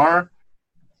Lamar.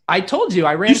 I told you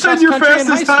I ran. You said your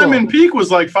fastest time in peak was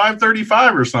like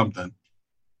 5:35 or something.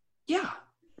 Yeah.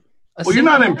 Well, you're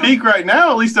not in peak right now.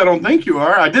 At least I don't think you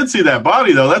are. I did see that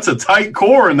body, though. That's a tight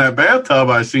core in that bathtub.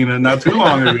 I seen it not too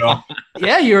long ago.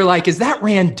 Yeah, you were like, is that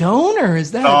Randone or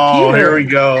is that Peter? Here we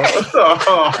go.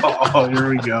 Oh, here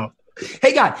we go.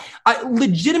 Hey, God,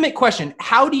 legitimate question.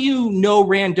 How do you know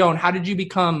Randone? How did you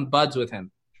become buds with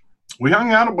him? We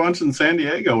hung out a bunch in San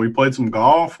Diego. We played some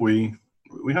golf. We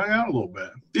hung out a little bit.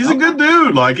 He's a good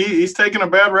dude. Like, he's taking a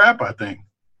bad rap, I think.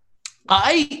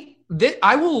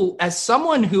 I will, as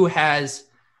someone who has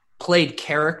played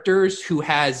characters, who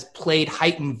has played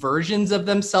heightened versions of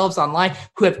themselves online,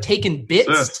 who have taken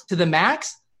bits to the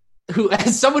max,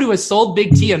 as someone who has sold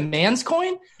Big T a man's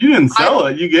coin. You didn't sell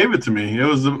it. You gave it to me. It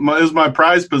was my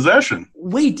prized possession.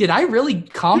 Wait, did I really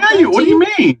comp? Yeah, what do you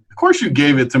mean? Of course you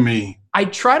gave it to me. I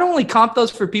try to only comp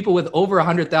those for people with over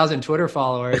 100,000 Twitter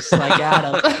followers, like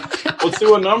Adam. Let's see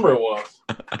what number it was.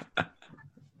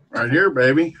 Right here,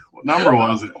 baby. What number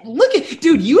was it? Look at,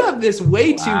 dude, you have this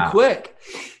way too quick.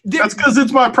 That's because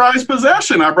it's my prized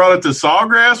possession. I brought it to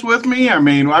Sawgrass with me. I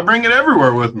mean, I bring it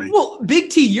everywhere with me. Well,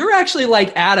 Big T, you're actually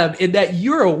like Adam in that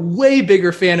you're a way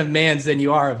bigger fan of Mans than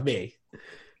you are of me.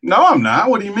 No, I'm not.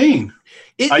 What do you mean?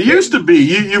 I used to be.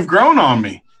 You've grown on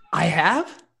me. I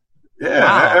have? Yeah.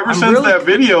 Wow, ever since that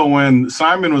video when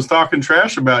Simon was talking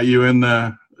trash about you in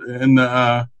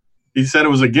the he said it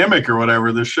was a gimmick or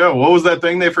whatever, the show. What was that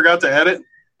thing they forgot to edit?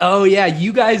 Oh, yeah.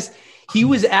 You guys, he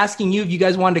was asking you if you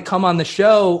guys wanted to come on the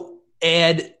show,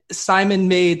 and Simon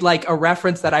made like a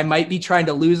reference that I might be trying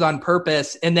to lose on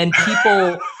purpose. And then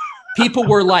people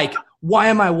were like, why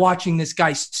am I watching this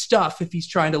guy's stuff if he's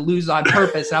trying to lose on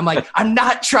purpose? And I'm like, I'm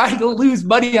not trying to lose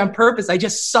money on purpose. I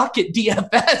just suck at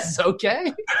DFS,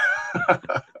 okay?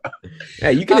 Yeah,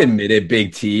 you can admit it,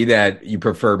 Big T, that you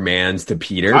prefer Mans to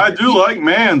Peter. I do like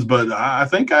Mans, but I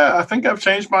think I've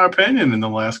changed my opinion in the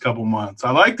last couple months.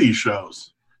 I like these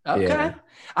shows. Okay. Yeah.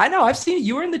 I know. I've seen it.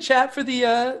 You were in the chat for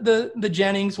the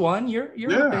Jennings one. You're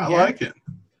I like it.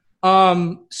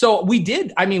 So we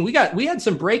did. I mean, we had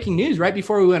some breaking news right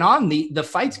before we went on. The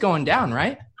fight's going down,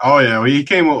 right? Oh yeah, he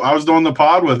came. I was doing the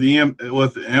pod with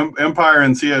Empire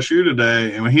and CSU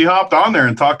today, and he hopped on there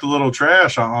and talked a little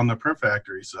trash on the Print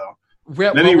Factory. So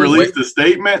then he released a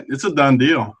statement. It's a done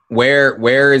deal.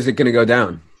 Where is it going to go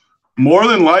down? More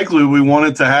than likely, we want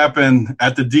it to happen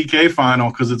at the DK final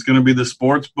because it's going to be the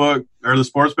sports book or the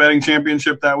sports betting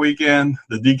championship that weekend,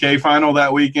 the DK final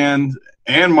that weekend,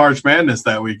 and March Madness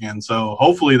that weekend. So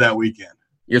hopefully that weekend.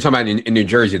 You're talking about in New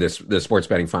Jersey, the sports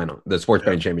betting final, the sports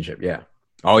betting championship. Yeah.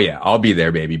 Oh yeah, I'll be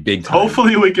there, baby. Big time.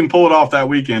 Hopefully we can pull it off that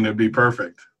weekend. It'd be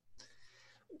perfect.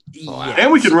 Yes.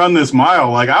 And we can run this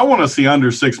mile. Like, I want to see under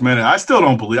 6 minutes. I still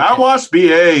don't believe. I watched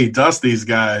BA dust these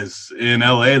guys in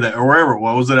LA or wherever.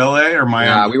 What was it, LA or Miami?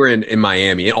 Yeah, we were in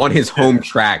Miami on his home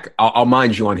track. I'll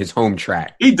mind you, on his home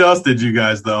track. He dusted you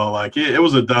guys though. Like it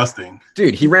was a dusting.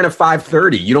 Dude, he ran a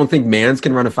 5:30. You don't think Mans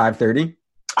can run a 5:30?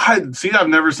 I've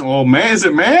never seen. Well, man, is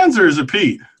it Mans or is it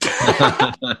Pete?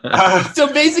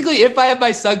 So basically, if I have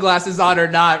my sunglasses on or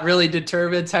not really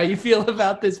determines how you feel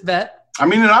about this bet. I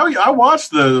mean, and I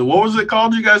watched what was it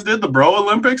called you guys did? The Bro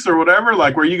Olympics or whatever?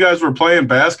 Like where you guys were playing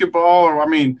basketball?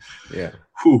 Or yeah.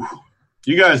 Whew,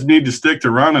 you guys need to stick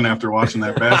to running after watching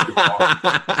that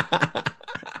basketball.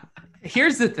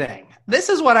 Here's the thing. This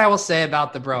is what I will say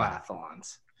about the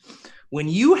broathlons. When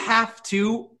you have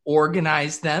to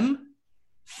organize them,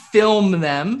 film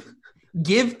them,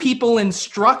 give people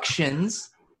instructions,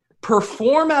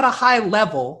 perform at a high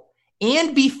level,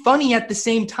 and be funny at the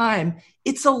same time,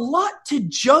 it's a lot to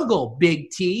juggle, Big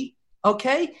T,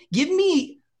 okay? Give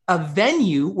me a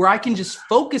venue where I can just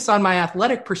focus on my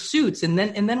athletic pursuits, and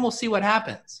then we'll see what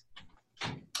happens.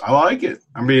 I like it.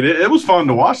 I mean, it was fun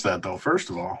to watch that, though, first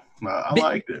of all. I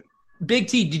liked it. Big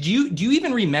T, do you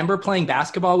even remember playing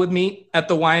basketball with me at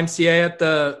the YMCA at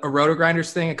the Roto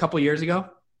Grinders thing a couple years ago?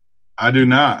 I do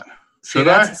not. Should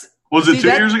I? Was it 2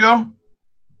 years ago?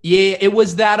 Yeah, it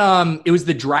was that. It was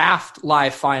the draft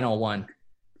live final one.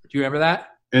 Do you remember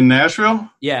that? In Nashville?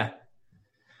 Yeah.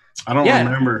 I don't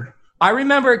remember. I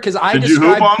remember because Did you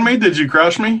hoop on me? Did you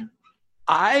crush me?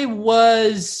 I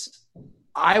was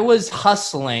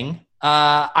hustling.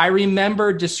 I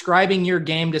remember describing your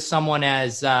game to someone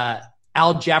as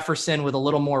Al Jefferson with a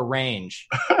little more range.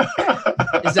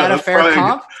 Is that a fair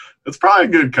comp? It's probably a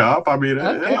good comp. I mean,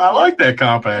 okay. I like that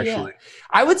comp, actually. Yeah.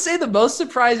 I would say the most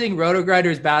surprising Roto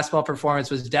Grinders basketball performance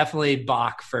was definitely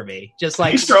Bach for me. Just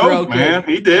like he stroked, man.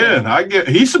 He did.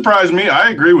 He surprised me. I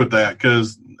agree with that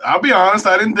because I'll be honest,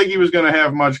 I didn't think he was going to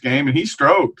have much game, and he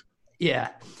stroked. Yeah.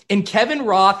 And Kevin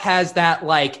Roth has that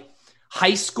like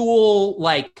high school,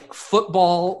 like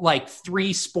football, like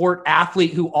 3-sport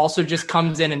athlete who also just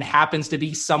comes in and happens to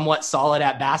be somewhat solid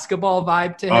at basketball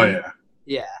vibe to him. Oh, yeah.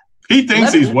 Yeah. He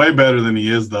thinks he's way better than he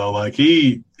is, though. Like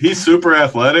he's super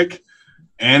athletic,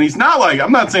 and he's not like,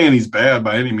 I'm not saying he's bad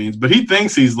by any means, but he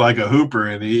thinks he's like a hooper,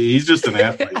 and he's just an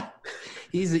athlete.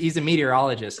 He's a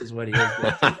meteorologist is what he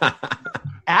is.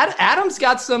 Adam's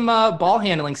got some ball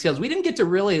handling skills. We didn't get to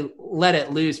really let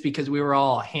it loose because we were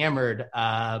all hammered,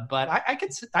 but I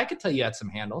could tell you had some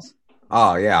handles.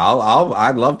 Oh yeah,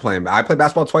 I'd love playing. I play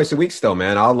basketball twice a week still,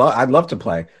 man. I'd love to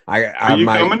play.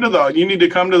 You need to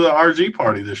come to the RG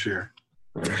party this year.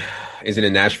 Is it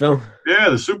in Nashville? Yeah,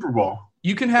 the Super Bowl.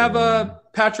 You can have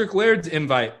Patrick Laird's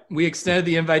invite. We extended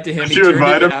the invite to him. Did you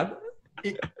invite him?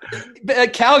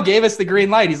 Cal gave us the green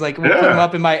light. He's like, we'll put him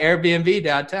up in my Airbnb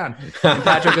downtown. And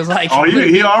Patrick was like, oh,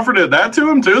 he offered that to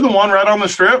him too? The one right on the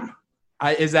strip?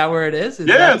 Is that where it is?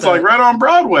 It's like right on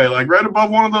Broadway, like right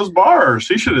above one of those bars.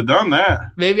 He should have done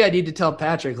that. Maybe I need to tell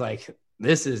Patrick, like,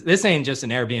 this ain't just an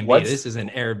Airbnb. This is an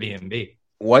Airbnb.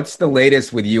 What's the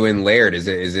latest with you and Laird? Is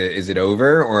it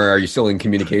over, or are you still in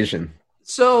communication?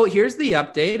 So here's the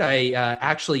update. I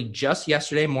actually just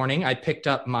yesterday morning, I picked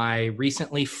up my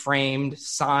recently framed,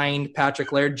 signed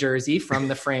Patrick Laird jersey from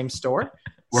the frame store.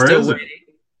 Where is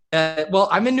it? Well,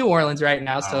 I'm in New Orleans right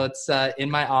now, so it's in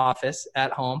my office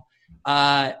at home.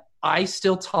 I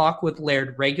still talk with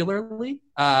Laird regularly.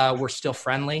 We're still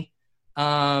friendly.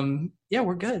 Yeah,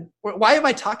 we're good. Why am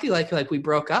I talking like we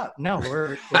broke up? No,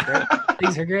 we're great.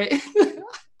 Things are great.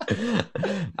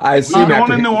 I assume you're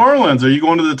going to New Orleans. Are you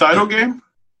going to the title game?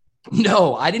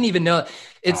 No, I didn't even know.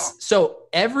 So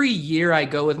every year I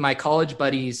go with my college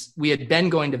buddies. We had been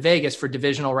going to Vegas for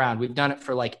divisional round. We've done it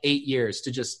for like 8 years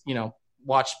to just,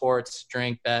 watch sports,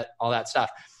 drink, bet, all that stuff.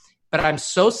 But I'm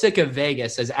so sick of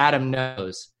Vegas, as Adam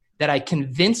knows, that I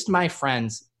convinced my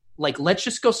friends, like, let's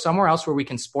just go somewhere else where we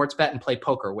can sports bet and play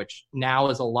poker, which now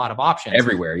is a lot of options.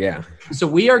 Everywhere, yeah. So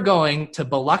we are going to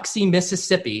Biloxi,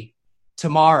 Mississippi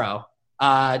tomorrow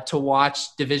to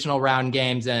watch divisional round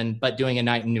games, but doing a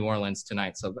night in New Orleans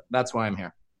tonight. So that's why I'm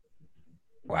here.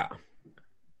 Wow.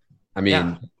 I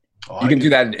mean, you can do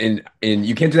that in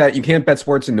you can't do that. You can't bet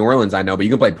sports in New Orleans, I know, but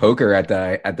you can play poker at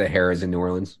the Harrah's in New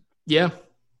Orleans. Yeah.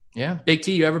 Yeah. Big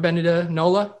T, you ever been to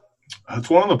NOLA? That's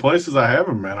one of the places I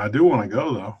haven't been. I do want to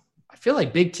go, though. I feel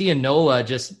like Big T and NOLA,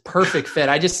 just perfect fit.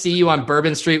 I just see you on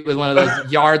Bourbon Street with one of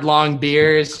those yard-long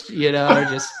beers,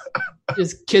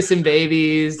 just kissing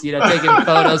babies, taking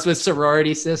photos with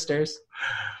sorority sisters.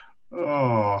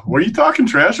 Oh, were you talking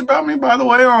trash about me, by the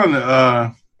way,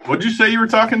 on what'd you say you were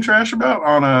talking trash about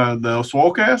on the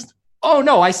Swolecast? Oh,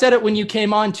 no, I said it when you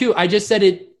came on, too. I just said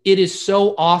it is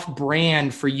so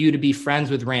off-brand for you to be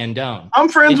friends with Randone. I'm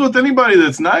friends with anybody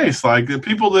that's nice. Like, the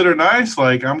people that are nice,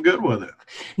 like, I'm good with it.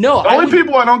 No, the only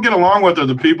people I don't get along with are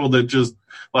the people that just,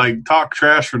 like, talk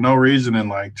trash for no reason and,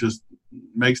 like, just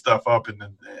make stuff up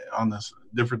on this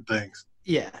different things.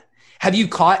 Yeah. Have you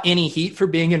caught any heat for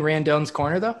being in Randone's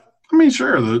corner, though? I mean,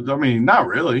 sure. Not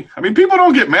really. I mean, people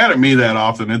don't get mad at me that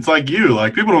often. It's like you.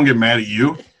 Like, people don't get mad at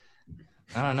you.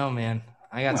 I don't know, man.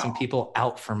 I got some people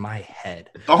out for my head.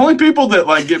 The only people that,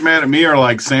 like, get mad at me are,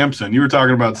 like, Samson. You were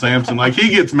talking about Samson. Like, he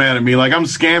gets mad at me. Like, I'm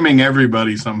scamming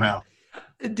everybody somehow.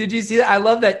 Did you see that? I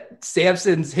love that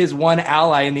Samson's, his one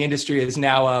ally in the industry is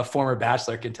now a former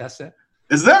Bachelor contestant.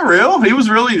 Is that real? He was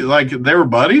really like they were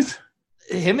buddies?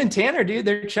 Him and Tanner, dude,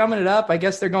 they're chumming it up. I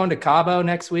guess they're going to Cabo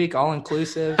next week, all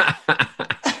inclusive.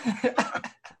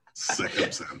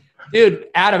 Samson. Dude,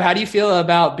 Adam, how do you feel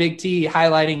about Big T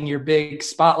highlighting your big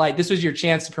spotlight? This was your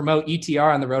chance to promote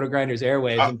ETR on the Roto Grinders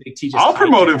airwaves, and Big T just I'll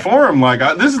promote it for him. Like,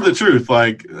 this is the truth.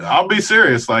 Like, I'll be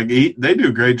serious. Like, they do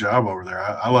a great job over there.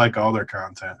 I like all their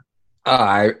content.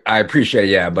 I appreciate it,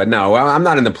 yeah, but no, I'm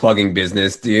not in the plugging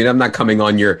business, dude. I'm not coming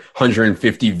on your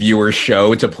 150 viewer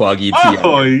show to plug ETR.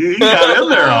 Oh, you got in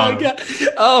there on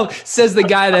it. Says the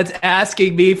guy that's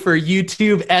asking me for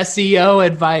YouTube SEO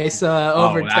advice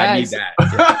over text. I need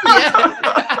that.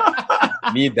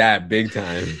 Need that big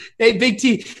time. Hey, Big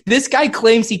T, this guy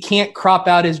claims he can't crop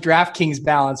out his DraftKings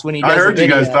balance when he does I heard you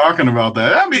guys talking about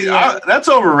that. I mean, that's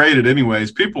overrated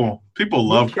anyways. People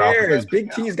love cropping.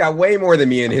 Big T's got way more than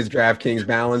me in his DraftKings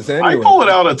balance anyway. I pull it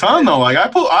out a ton, though. Like, I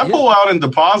pull out and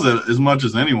deposit as much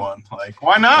as anyone. Like,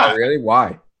 why not? Oh, really?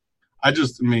 Why?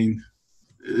 Is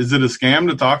it a scam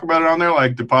to talk about it on there?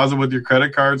 Like, deposit with your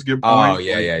credit cards, give points? Oh,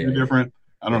 yeah. Different.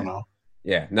 I don't know.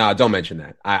 Yeah, no, don't mention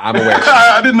that. I'm aware.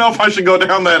 I didn't know if I should go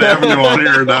down that avenue on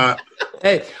here or not.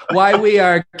 Hey, why we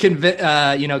are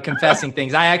confessing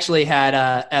things. I actually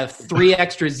had 3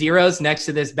 extra zeros next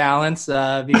to this balance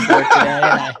before today,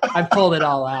 and I pulled it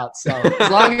all out. So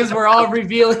as long as we're all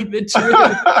revealing the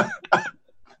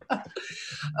truth.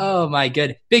 Oh my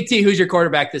good. Big T, who's your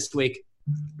quarterback this week?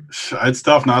 It's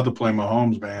tough not to play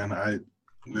Mahomes, man.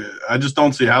 I just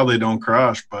don't see how they don't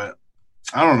crush, but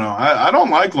I don't know. I don't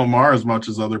like Lamar as much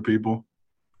as other people.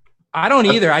 I don't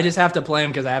either. I just have to play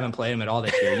him because I haven't played him at all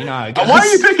this year. You know how it goes. Why are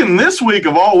you picking this week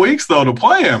of all weeks, though, to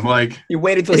play him? Like, you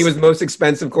waited till he was the most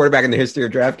expensive quarterback in the history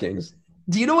of DraftKings.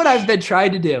 Do you know what I've been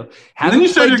trying to do? And then you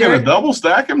said you're going to double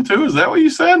stack him, too? Is that what you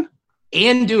said?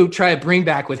 And try to bring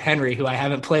back with Henry, who I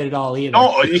haven't played at all either.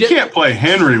 Oh, you can't play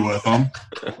Henry with him.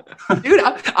 Dude,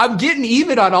 I'm getting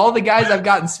even on all the guys I've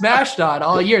gotten smashed on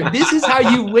all year. This is how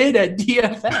you win at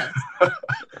DFS.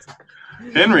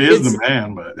 Henry is the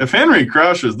man, but if Henry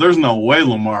crushes, there's no way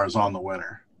Lamar is on the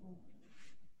winner.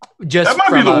 That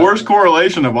might be the worst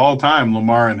correlation of all time,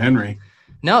 Lamar and Henry.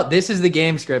 No, this is the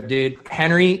game script, dude.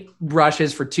 Henry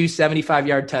rushes for 2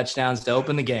 75-yard touchdowns to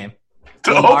open the game.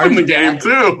 To open the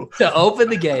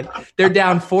game. They're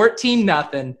down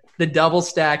 14-0. The double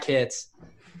stack hits.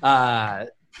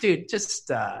 Dude,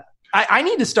 just I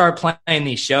need to start playing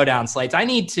these showdown slates. I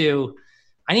need to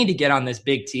get on this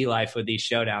Big T life with these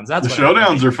showdowns. That's the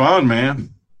showdowns are fun,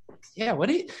 man. Yeah,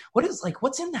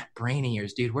 what's in that brain of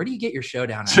yours, dude? Where do you get your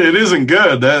showdown at? It isn't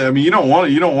good. You don't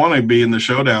want to be in the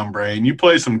showdown brain. You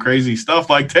play some crazy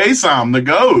stuff like Taysom, the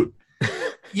GOAT.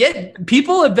 Yeah,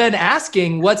 people have been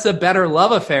asking what's a better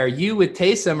love affair, you with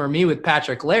Taysom or me with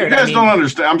Patrick Laird. You guys don't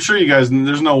understand. I'm sure you guys,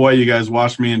 there's no way you guys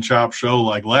watched me and Chop show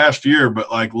like last year, but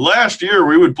like last year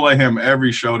we would play him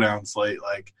every showdown slate.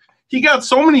 Like he got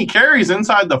so many carries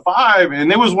inside the 5, and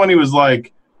it was when he was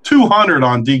like 200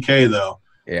 on DK though.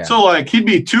 Yeah. So like he'd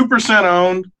be 2%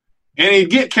 owned and he'd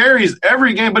get carries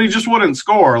every game, but he just wouldn't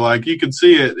score. Like you could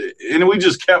see it. And we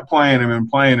just kept playing him.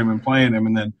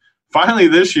 And then finally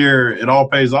this year it all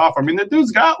pays off. I mean, the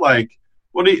dude's got like,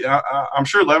 I'm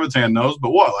sure Levitan knows,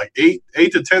 but like 8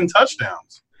 to 10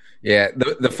 touchdowns. Yeah.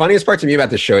 The funniest part to me about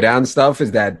the showdown stuff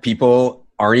is that people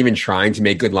aren't even trying to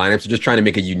make good lineups. They're just trying to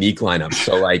make a unique lineup.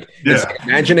 So like,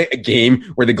 imagine a game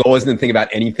where the goal isn't to think about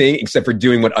anything except for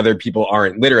doing what other people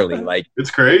aren't. Literally, like it's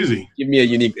crazy. Give me a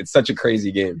unique. It's such a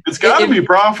crazy game. It's got to be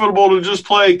profitable to just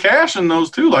play cash in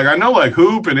those too. Like I know, like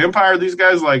Hoop and Empire, these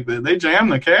guys like they jam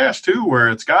the cash too, where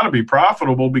it's got to be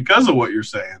profitable because of what you're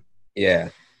saying. Yeah.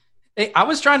 Hey, I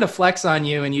was trying to flex on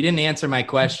you, and you didn't answer my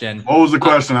question. What was the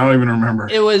question? I don't even remember.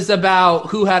 It was about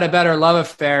who had a better love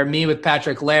affair, me with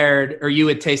Patrick Laird or you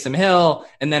with Taysom Hill.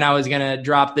 And then I was going to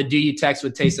drop the do you text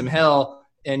with Taysom Hill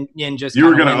and just you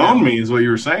were going to own me is what you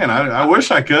were saying. I wish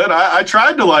I could. I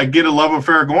tried to like get a love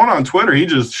affair going on Twitter. He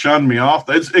just shunned me off.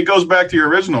 It goes back to your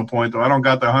original point, though. I don't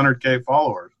got the 100K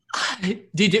followers.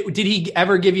 Did he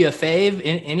ever give you a fave?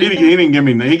 He didn't give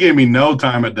me. He gave me no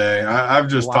time of day. I've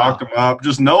just talked him up.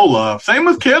 Just no love. Same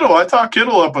with Kittle. I talk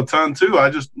Kittle up a ton too.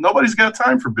 Nobody's got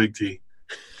time for Big T.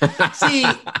 See,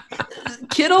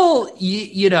 Kittle,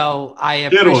 I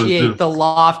appreciate the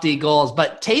lofty goals,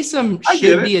 but Taysom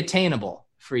should be attainable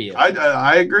for you.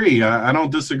 I agree. I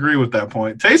don't disagree with that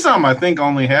point. Taysom, I think,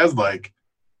 only has like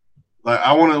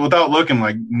I want to, without looking,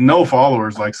 like no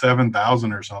followers, like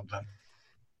 7,000 or something.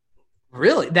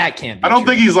 Really? That can't be I don't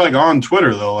true. think he's like on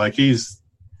Twitter though. Like he's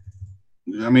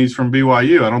I mean, he's from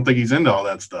BYU. I don't think he's into all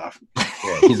that stuff.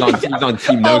 Yeah, he's on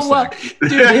Team No Sack.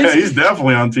 Dude, Yeah, he's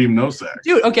definitely on Team No Sack.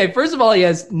 Dude, okay, first of all, he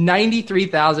has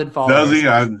 93,000 followers.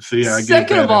 Does he? I get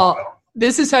Second that of all, info.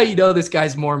 this is how you know this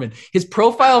guy's Mormon. His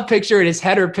profile picture and his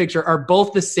header picture are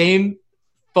both the same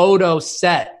photo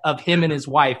set of him and his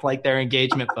wife, like their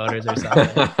engagement photos or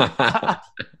something.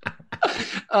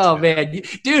 Oh man,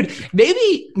 dude,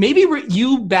 maybe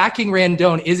you backing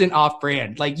Randone isn't off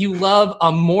brand. Like you love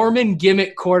a Mormon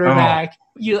gimmick quarterback.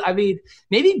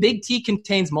 Maybe Big T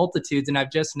contains multitudes, and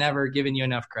I've just never given you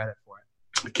enough credit for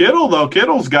it.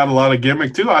 Kittle's got a lot of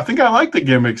gimmick too. I think I like the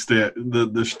gimmick stick,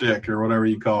 the shtick or whatever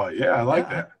you call it. Yeah, I like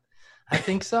that. I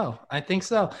think so. I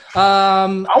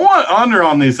want under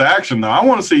on this action though. I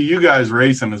want to see you guys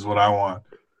racing is what I want.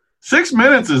 6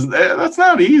 minutes that's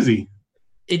not easy.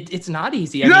 It's not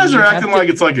easy. You guys are acting like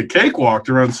it's like a cakewalk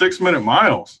to run 6 minute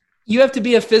miles. You have to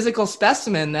be a physical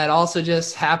specimen that also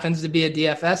just happens to be a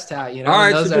DFS tout. You know,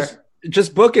 all right,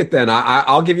 just book it then.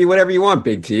 I'll give you whatever you want,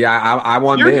 Big T. I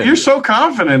want. You're so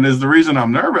confident is the reason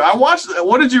I'm nervous. I watched.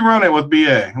 What did you run it with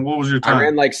BA? What was your time? I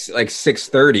ran like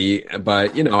 6:30,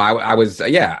 but I was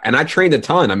and I trained a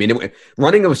ton. I mean,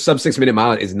 running a sub 6 minute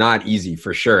mile is not easy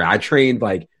for sure. I trained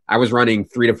I was running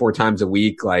 3 to 4 times a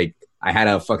week. Like I had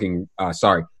I had an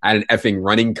effing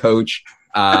running coach.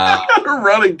 A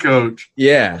running coach.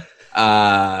 Yeah.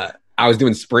 I was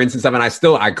doing sprints and stuff, and I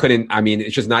couldn't. I mean,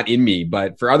 it's just not in me.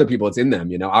 But for other people, it's in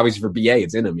them. Obviously for BA,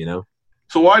 it's in them.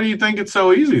 So why do you think it's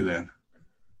so easy then?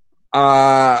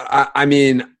 I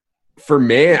mean, for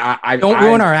me, I don't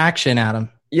ruin our action, Adam.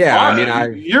 Yeah,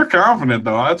 you're confident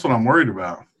though. That's what I'm worried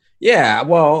about. Yeah,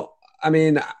 well, I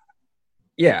mean,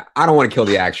 yeah, I don't want to kill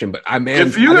the action, but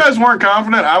if you guys weren't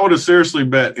confident, I would have seriously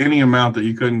bet any amount that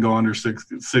you couldn't go under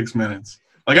 6 minutes.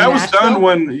 Like I was stunned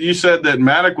when you said that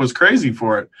Maddox was crazy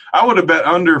for it. I would have bet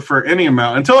under for any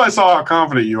amount until I saw how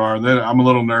confident you are. Then I'm a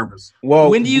little nervous. Well,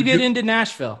 when do you get into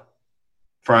Nashville?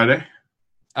 Friday.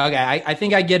 Okay, I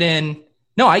think I get in.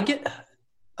 No, I think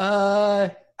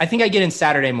I get in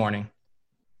Saturday morning.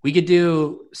 We could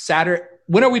do Saturday.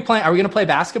 When are we playing? Are we going to play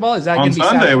basketball? Is that on going to be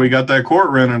Sunday? Saturday? We got that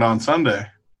court rented on Sunday.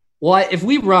 Well, if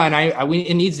we run,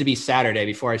 it needs to be Saturday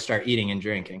before I start eating and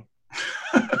drinking.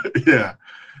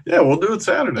 Yeah, we'll do it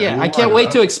Saturday. Yeah, I can't wait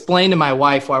to explain to my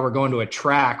wife why we're going to a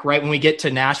track right when we get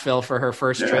to Nashville for her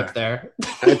first trip there.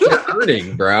 That's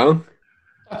hurting, bro.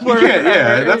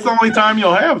 That's the only time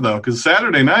you'll have though, because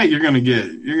Saturday night you're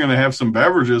gonna have some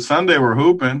beverages. Sunday we're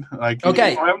hooping. Like you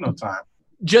don't have no time.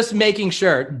 Just making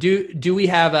sure. Do we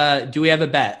have a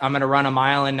bet? I'm gonna run a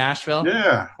mile in Nashville.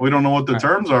 Yeah, we don't know what the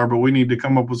terms are, but we need to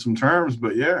come up with some terms.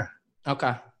 But yeah.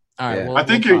 Okay. All right. Yeah. I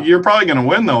think you're probably going to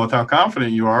win though with how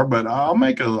confident you are, but I'll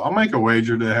make a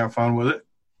wager to have fun with it.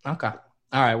 Okay.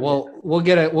 All right. Well, we'll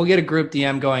get a group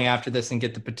DM going after this and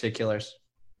get the particulars.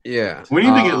 Yeah. We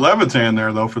need to get Levitan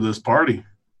there though for this party.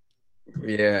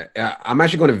 Yeah. I'm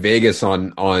actually going to Vegas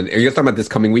on. Are you talking about this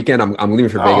coming weekend? I'm leaving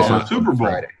for Vegas on Super Bowl.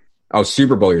 Friday. Oh,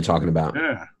 Super Bowl you're talking about.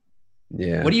 Yeah.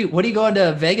 Yeah. What are you going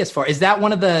to Vegas for? Is that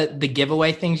one of the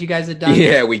giveaway things you guys have done?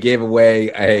 Yeah, we gave away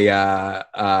for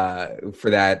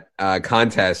that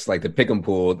contest, like the pick'em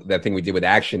pool, that thing we did with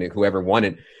Action, and whoever won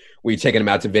it, we taken him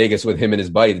out to Vegas with him and his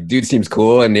buddy. The dude seems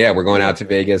cool, and yeah, we're going out to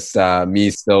Vegas. Me,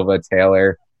 Silva,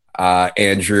 Taylor,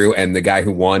 Andrew, and the guy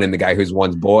who won, and the guy who's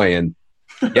won's boy, and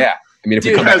yeah, I mean, if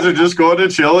you guys are just going to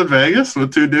chill in Vegas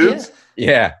with two dudes,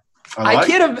 yeah.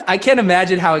 I can't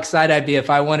imagine how excited I'd be if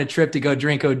I won a trip to go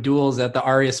drink O'Doul's at the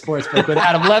Aria Sportsbook with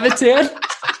Adam Levitan.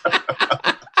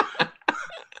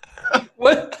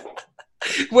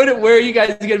 Where are you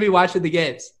guys going to be watching the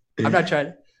games? I'm not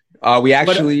trying to. We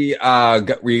actually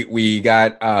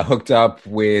got hooked up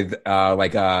with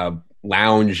like a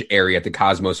lounge area at the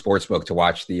Cosmo Sportsbook to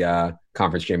watch the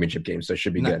conference championship game. So it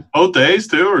should be good. Both days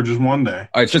too, or just one day?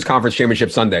 It's just conference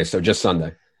championship Sunday. So just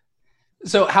Sunday.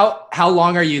 So how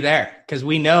long are you there? Because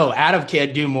we know Adam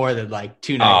can't do more than like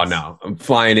 2 nights. Oh, no. I'm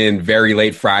flying in very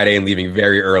late Friday and leaving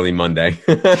very early Monday.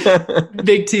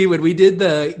 Big T, when we did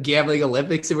the gambling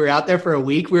Olympics and we were out there for a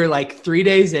week, we were like 3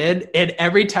 days in. And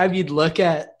every time you'd look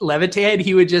at Levitan,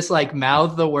 he would just like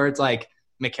mouth the words like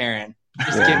McCarran.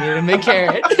 Just give me the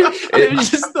McCarran. It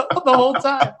was just the whole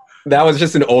time. That was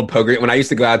just an old poker. When I used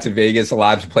to go out to Vegas a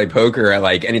lot to play poker,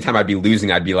 like anytime I'd be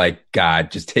losing, I'd be like,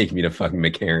 God, just take me to fucking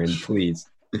McCarran, please.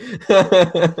 All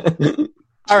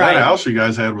right. That house you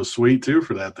guys had was sweet too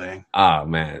for that thing. Oh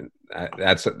man,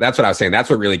 that's what I was saying. That's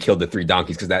what really killed the Three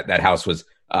Donkeys, because that house was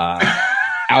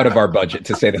out of our budget,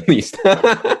 to say the least.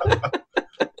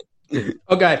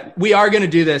 Okay, we are going to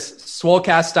do this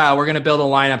Swolecast style. We're going to build a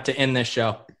lineup to end this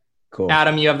show. Cool.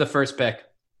 Adam, you have the first pick.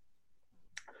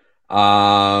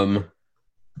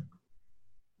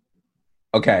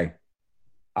 Okay.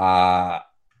 I'll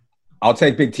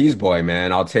take Big T's boy,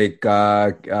 man. I'll take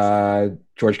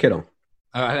George Kittle.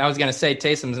 I was going to say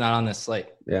Taysom's not on this slate.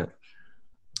 Yeah.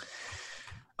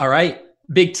 All right.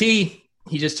 Big T,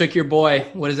 he just took your boy.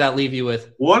 What does that leave you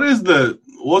with? What's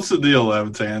the deal,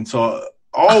 Levitan? So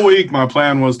all week my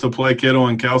plan was to play Kittle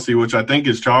and Kelsey, which I think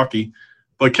is chalky.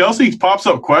 But Kelsey pops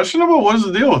up questionable. What is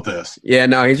the deal with this? Yeah,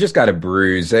 no, he's just got a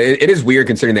bruise. It is weird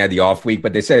considering they had the off week,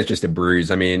 but they said it's just a bruise.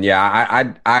 I mean,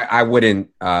 yeah, I wouldn't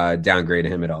downgrade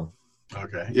him at all.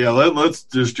 Okay. Yeah, let's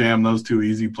just jam those two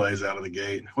easy plays out of the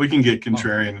gate. We can get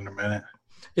contrarian in a minute.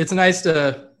 It's nice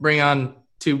to bring on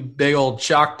two big old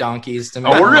chalk donkeys. To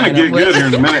we're going to get good here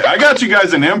in a minute. I got you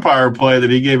guys an Empire play that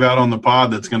he gave out on the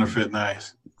pod that's going to fit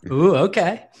nice. Ooh,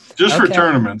 okay. Just for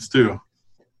tournaments, too.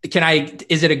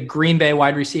 Is it a Green Bay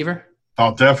wide receiver?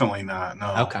 Oh, definitely not.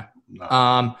 No. Okay.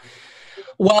 No.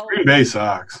 Well, Green Bay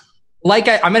sucks. I'm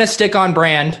going to stick on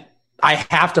brand. I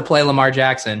have to play Lamar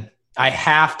Jackson. I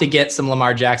have to get some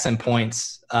Lamar Jackson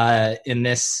points in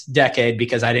this decade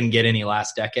because I didn't get any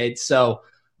last decade. So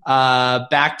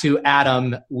back to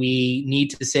Adam, we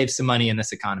need to save some money in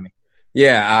this economy.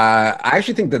 Yeah, I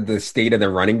actually think that the state of the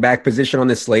running back position on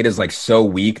this slate is like so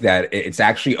weak that it's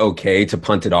actually okay to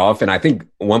punt it off. And I think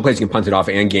one place you can punt it off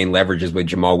and gain leverage is with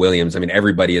Jamal Williams. I mean,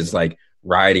 everybody is like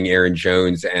riding Aaron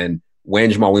Jones. And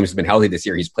when Jamal Williams has been healthy this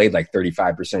year, he's played like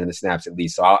 35% of the snaps at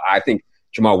least. So I think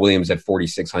Jamal Williams at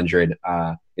 4,600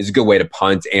 is a good way to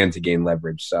punt and to gain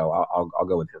leverage. So I'll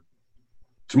go with him.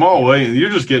 Jamal Williams, you're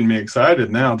just getting me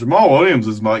excited now. Jamal Williams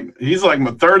is he's like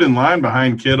my third in line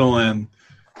behind Kittle and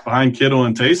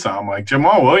Taysom. Like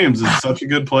Jamal Williams is such a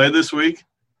good play this week.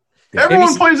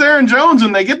 Everyone plays Aaron Jones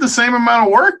and they get the same amount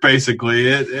of work basically.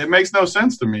 It makes no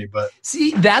sense to me. But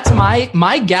see, that's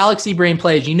my Galaxy brain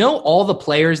plays. You know all the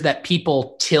players that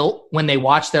people tilt when they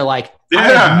watch. They're like,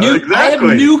 exactly. I have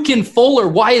Nuke and Fuller.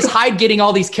 Why is Hyde getting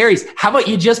all these carries? How about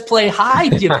you just play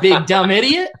Hyde, you big dumb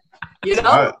idiot? You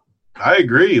know. I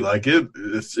agree. Like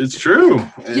it's true.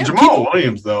 And yeah, Jamal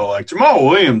Williams though, Jamal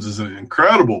Williams is an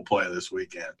incredible play this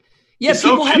weekend. Yeah, he's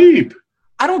so cheap.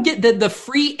 I don't get the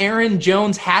free Aaron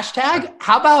Jones hashtag.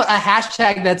 How about a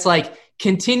hashtag that's like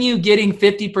continue getting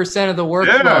 50% of the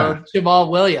workload,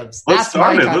 Jamal Williams? Let's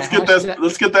start it.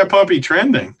 Let's get that puppy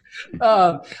trending.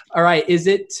 All right. Is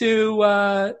it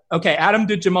okay, Adam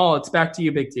to Jamal, it's back to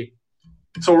you, Big T.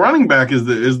 So running back is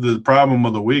the problem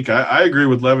of the week. I agree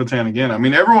with Levitan again. I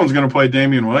mean, everyone's going to play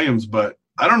Damian Williams, but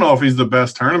I don't know if he's the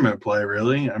best tournament play,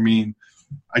 really. I mean,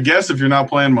 I guess if you're not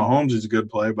playing Mahomes, he's a good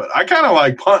play, but I kind of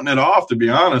like punting it off, to be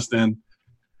honest. And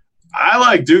I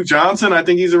like Duke Johnson. I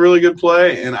think he's a really good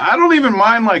play. And I don't even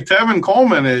mind like Tevin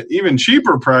Coleman at even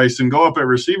cheaper price and go up at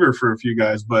receiver for a few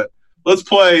guys. But let's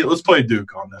play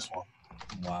Duke on this one.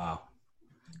 Wow.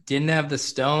 Didn't have the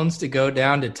stones to go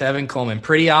down to Tevin Coleman.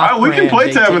 Pretty off. We can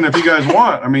play Tevin if you guys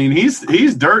want. I mean,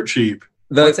 he's dirt cheap.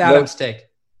 What's Adam's take?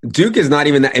 Duke is not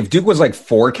even that. If Duke was like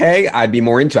 4K, I'd be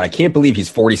more into it. I can't believe he's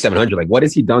 4,700. Like, what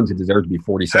has he done to deserve to be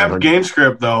 4,700? Game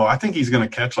script, though, I think he's going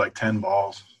to catch like 10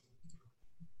 balls.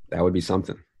 That would be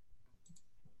something.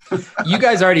 You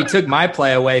guys already took my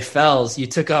play away, Fells. You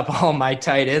took up all my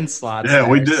tight end slots. Yeah,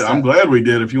 we did. So. I'm glad we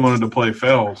did if you wanted to play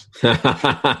Fells.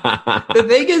 The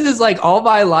thing is like all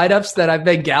my lineups that I've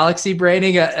been Galaxy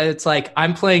braining, it's like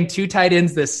I'm playing two tight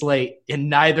ends this slate, and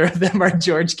neither of them are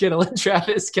George Kittle and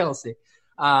Travis Kelce.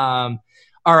 All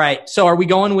right. So are we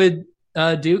going with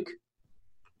Duke?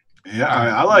 Yeah,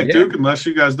 I like Duke unless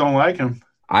you guys don't like him.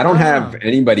 I don't have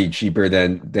anybody cheaper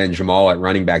than Jamal at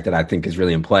running back that I think is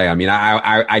really in play. I mean,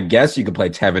 I guess you could play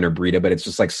Tevin or Breida, but it's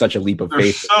just like such a leap of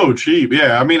faith. They're so cheap.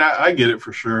 Yeah, I mean, I get it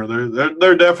for sure.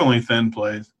 They're definitely thin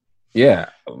plays. Yeah,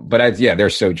 but they're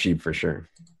so cheap for sure.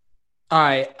 All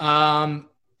right.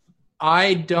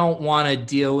 I don't want to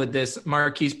deal with this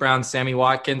Marquise Brown, Sammy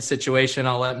Watkins situation.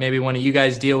 I'll let maybe one of you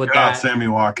guys deal with that. Sammy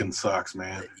Watkins sucks,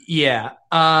 man. Yeah.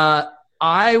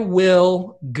 I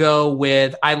will go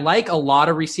with – I like a lot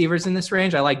of receivers in this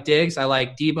range. I like Diggs, I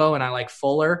like Debo, and I like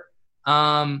Fuller.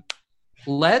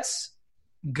 Let's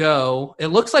go. It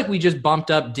looks like we just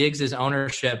bumped up Diggs'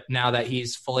 ownership now that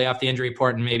he's fully off the injury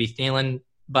report and maybe Thielen.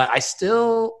 But I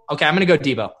still – okay, I'm going to go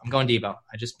Debo. I'm going Debo.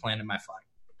 I just planted my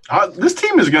flag. This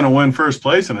team is going to win first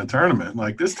place in a tournament.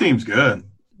 Like, this team's good.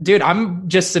 Dude, I'm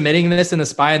just submitting this in the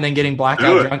SPY and then getting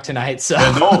blackout drunk tonight. So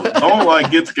don't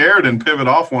like get scared and pivot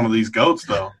off one of these goats,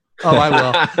 though. Oh,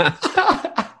 I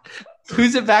will.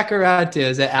 Who's it back around to?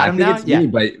 Is it Adam now? It's me,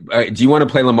 but do you want to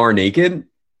play Lamar naked?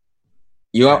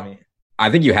 I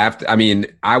think you have to. I mean,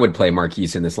 I would play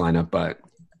Marquise in this lineup, but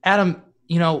Adam,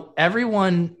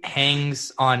 everyone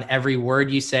hangs on every word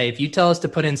you say. If you tell us to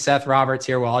put in Seth Roberts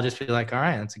here, we'll all just be like, all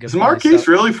right, that's a good. Is Marquise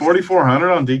really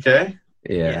 4,400 on DK?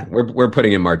 Yeah, we're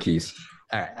putting in Marquise.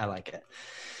 All right, I like it.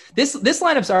 This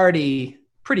lineup's already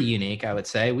pretty unique, I would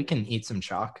say. We can eat some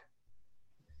chalk.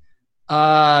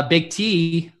 Big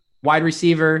T, wide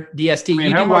receiver, DST.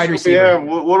 You do wide receiver. Yeah,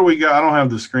 what do we got? I don't have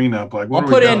the screen up. Like, I'll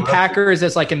put in Packers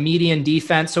as like a median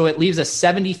defense, so it leaves us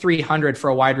 7,300 for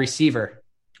a wide receiver.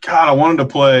 God, I wanted to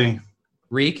play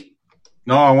Reek.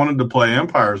 No, I wanted to play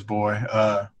Empire's Boy,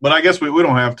 but I guess we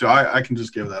don't have to. I can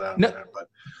just give that out. No, there,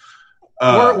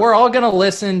 but we're all gonna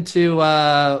listen to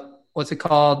what's it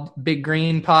called? Big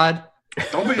Green Pod.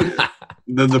 Don't be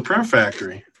the Print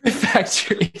Factory. Print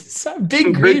Factory.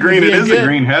 Big Green. It is a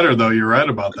green header, though. You're right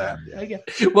about that. Okay.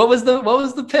 What was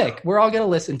the pick? We're all gonna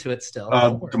listen to it still.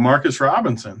 Demarcus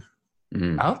Robinson.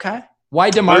 Okay. Why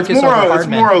Demarcus over Hardman? It's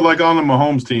more like on the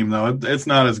Mahomes team, though. It's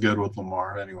not as good with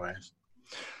Lamar, anyways.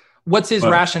 What's his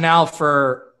rationale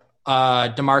for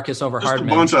Demarcus over Hardman?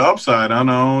 Just a bunch of upside,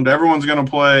 unowned. Everyone's going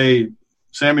to play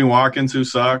Sammy Watkins, who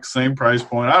sucks, same price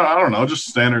point. I don't know, just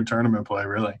standard tournament play,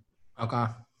 really. Okay.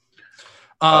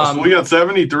 So we got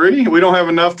 73. We don't have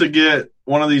enough to get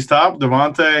one of these top.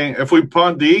 Devontae. If we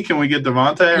punt D, can we get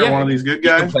Devontae or one of these good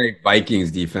guys? You can play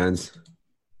Vikings defense.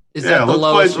 Is that the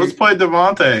lowest? Let's play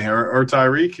Devontae or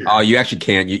Tyreek here. Oh, you actually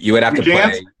can't. You would have to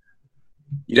play.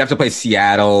 You'd have to play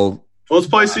Seattle. Let's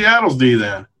play Seattle's D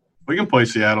then. We can play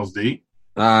Seattle's D.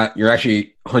 You're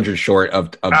actually 100 short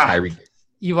of Tyreek.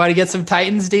 You want to get some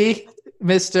Titans D,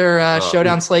 Mr.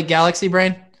 Showdown Slate Galaxy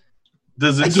Brain?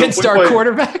 Against our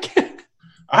quarterback?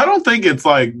 I don't think it's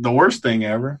like the worst thing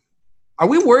ever. Are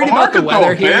we worried about the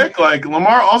weather here? Like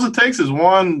Lamar, all it takes is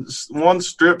one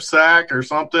strip sack or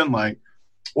something. Like,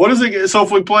 what does it get? So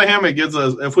if we play him, it gets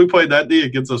us. If we play that D, it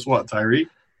gets us what? Tyreek?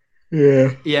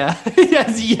 Yeah.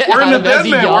 Yes, we're in the dead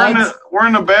man. We're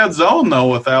in a bad zone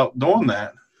though without doing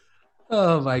that.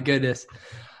 Oh my goodness.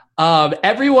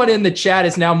 Everyone in the chat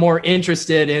is now more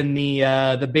interested in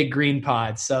the Big Green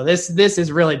Pod. So this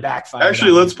is really backfired.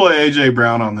 Actually, let's play AJ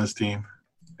Brown on this team,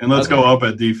 and let's go up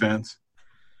at defense.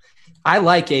 I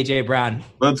like AJ Brown.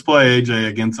 Let's play AJ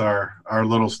against our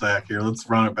little stack here. Let's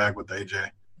run it back with AJ.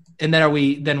 And then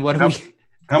what do we?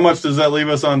 How much does that leave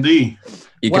us on D?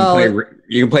 You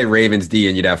can play Ravens D,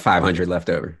 and you'd have 500 left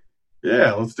over.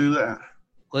 Yeah, let's do that.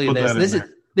 Look at this.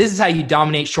 This is how you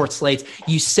dominate short slates.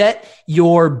 You set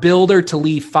your builder to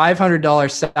leave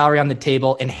 $500 salary on the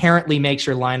table, inherently makes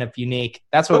your lineup unique.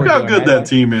 That's what we're doing. Look how good that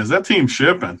team is. That team's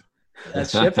shipping.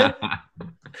 That's shipping?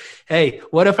 Hey,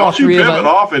 what if Don't all three you of us... pivot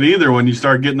off it either when you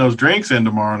start getting those drinks in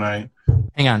tomorrow night.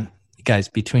 Hang on. Guys,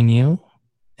 between you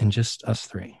and just us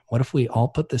three, what if we all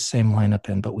put the same lineup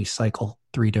in, but we cycle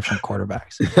 3 different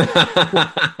quarterbacks?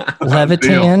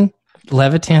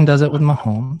 Levitan does it with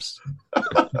Mahomes.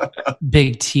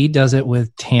 Big T does it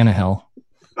with Tannehill.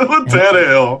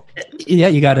 Tannehill. Yeah,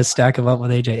 you got to stack them up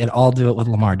with AJ, and I'll do it with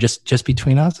Lamar. Just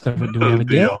between us? Do we have a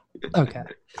deal? Okay.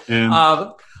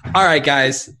 All right,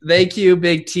 guys. Thank you,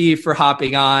 Big T, for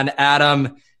hopping on.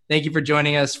 Adam, thank you for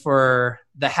joining us for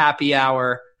the happy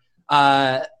hour.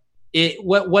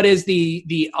 What is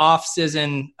the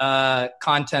off-season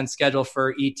content schedule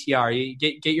for ETR? You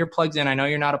get your plugs in. I know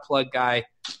you're not a plug guy,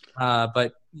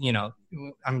 but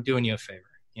I'm doing you a favor.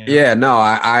 Yeah, no,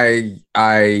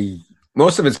 I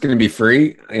most of it's going to be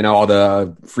free. All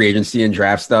the free agency and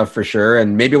draft stuff for sure,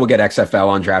 and maybe we'll get XFL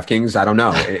on DraftKings. I don't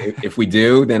know. If we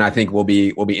do, then I think we'll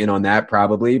be in on that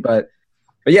probably. But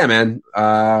yeah, man,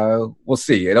 we'll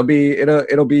see. It'll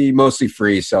be mostly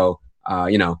free, so all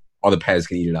the Pez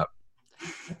can eat it up.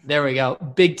 There we go.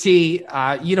 Big T,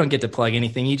 you don't get to plug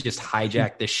anything. You just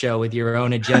hijacked the show with your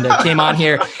own agenda. Came on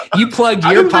here. You plugged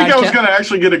your podcast. I didn't think I was going to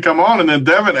actually get to come on, and then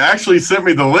Devin actually sent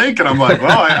me the link, and I'm like,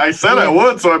 well, I said I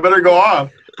would, so I better go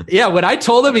on. Yeah, when I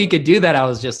told him he could do that, I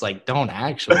was just like, don't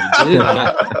actually do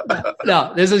that.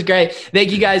 No, this is great.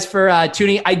 Thank you guys for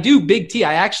tuning. Big T,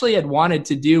 I actually had wanted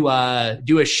to do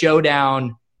a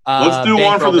showdown. Let's do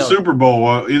one for the Super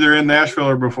Bowl, either in Nashville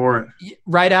or before it.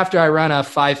 Right after I run a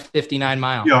 5:59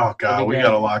 mile. Oh, God, we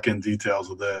got to lock in details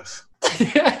of this.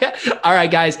 All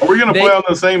right, guys. Are we going to play on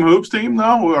the same hoops team,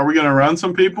 though? Are we going to run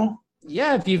some people?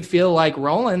 Yeah, if you feel like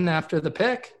rolling after the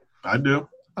pick. I do.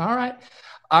 All right.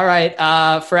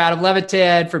 For Adam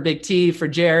Levitan, for Big T, for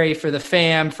Jerry, for the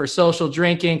fam, for Social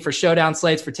Drinking, for Showdown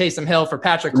Slates, for Taysom Hill, for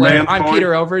Patrick Lamb, I'm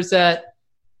Peter Overzet.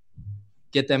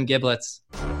 Get them giblets.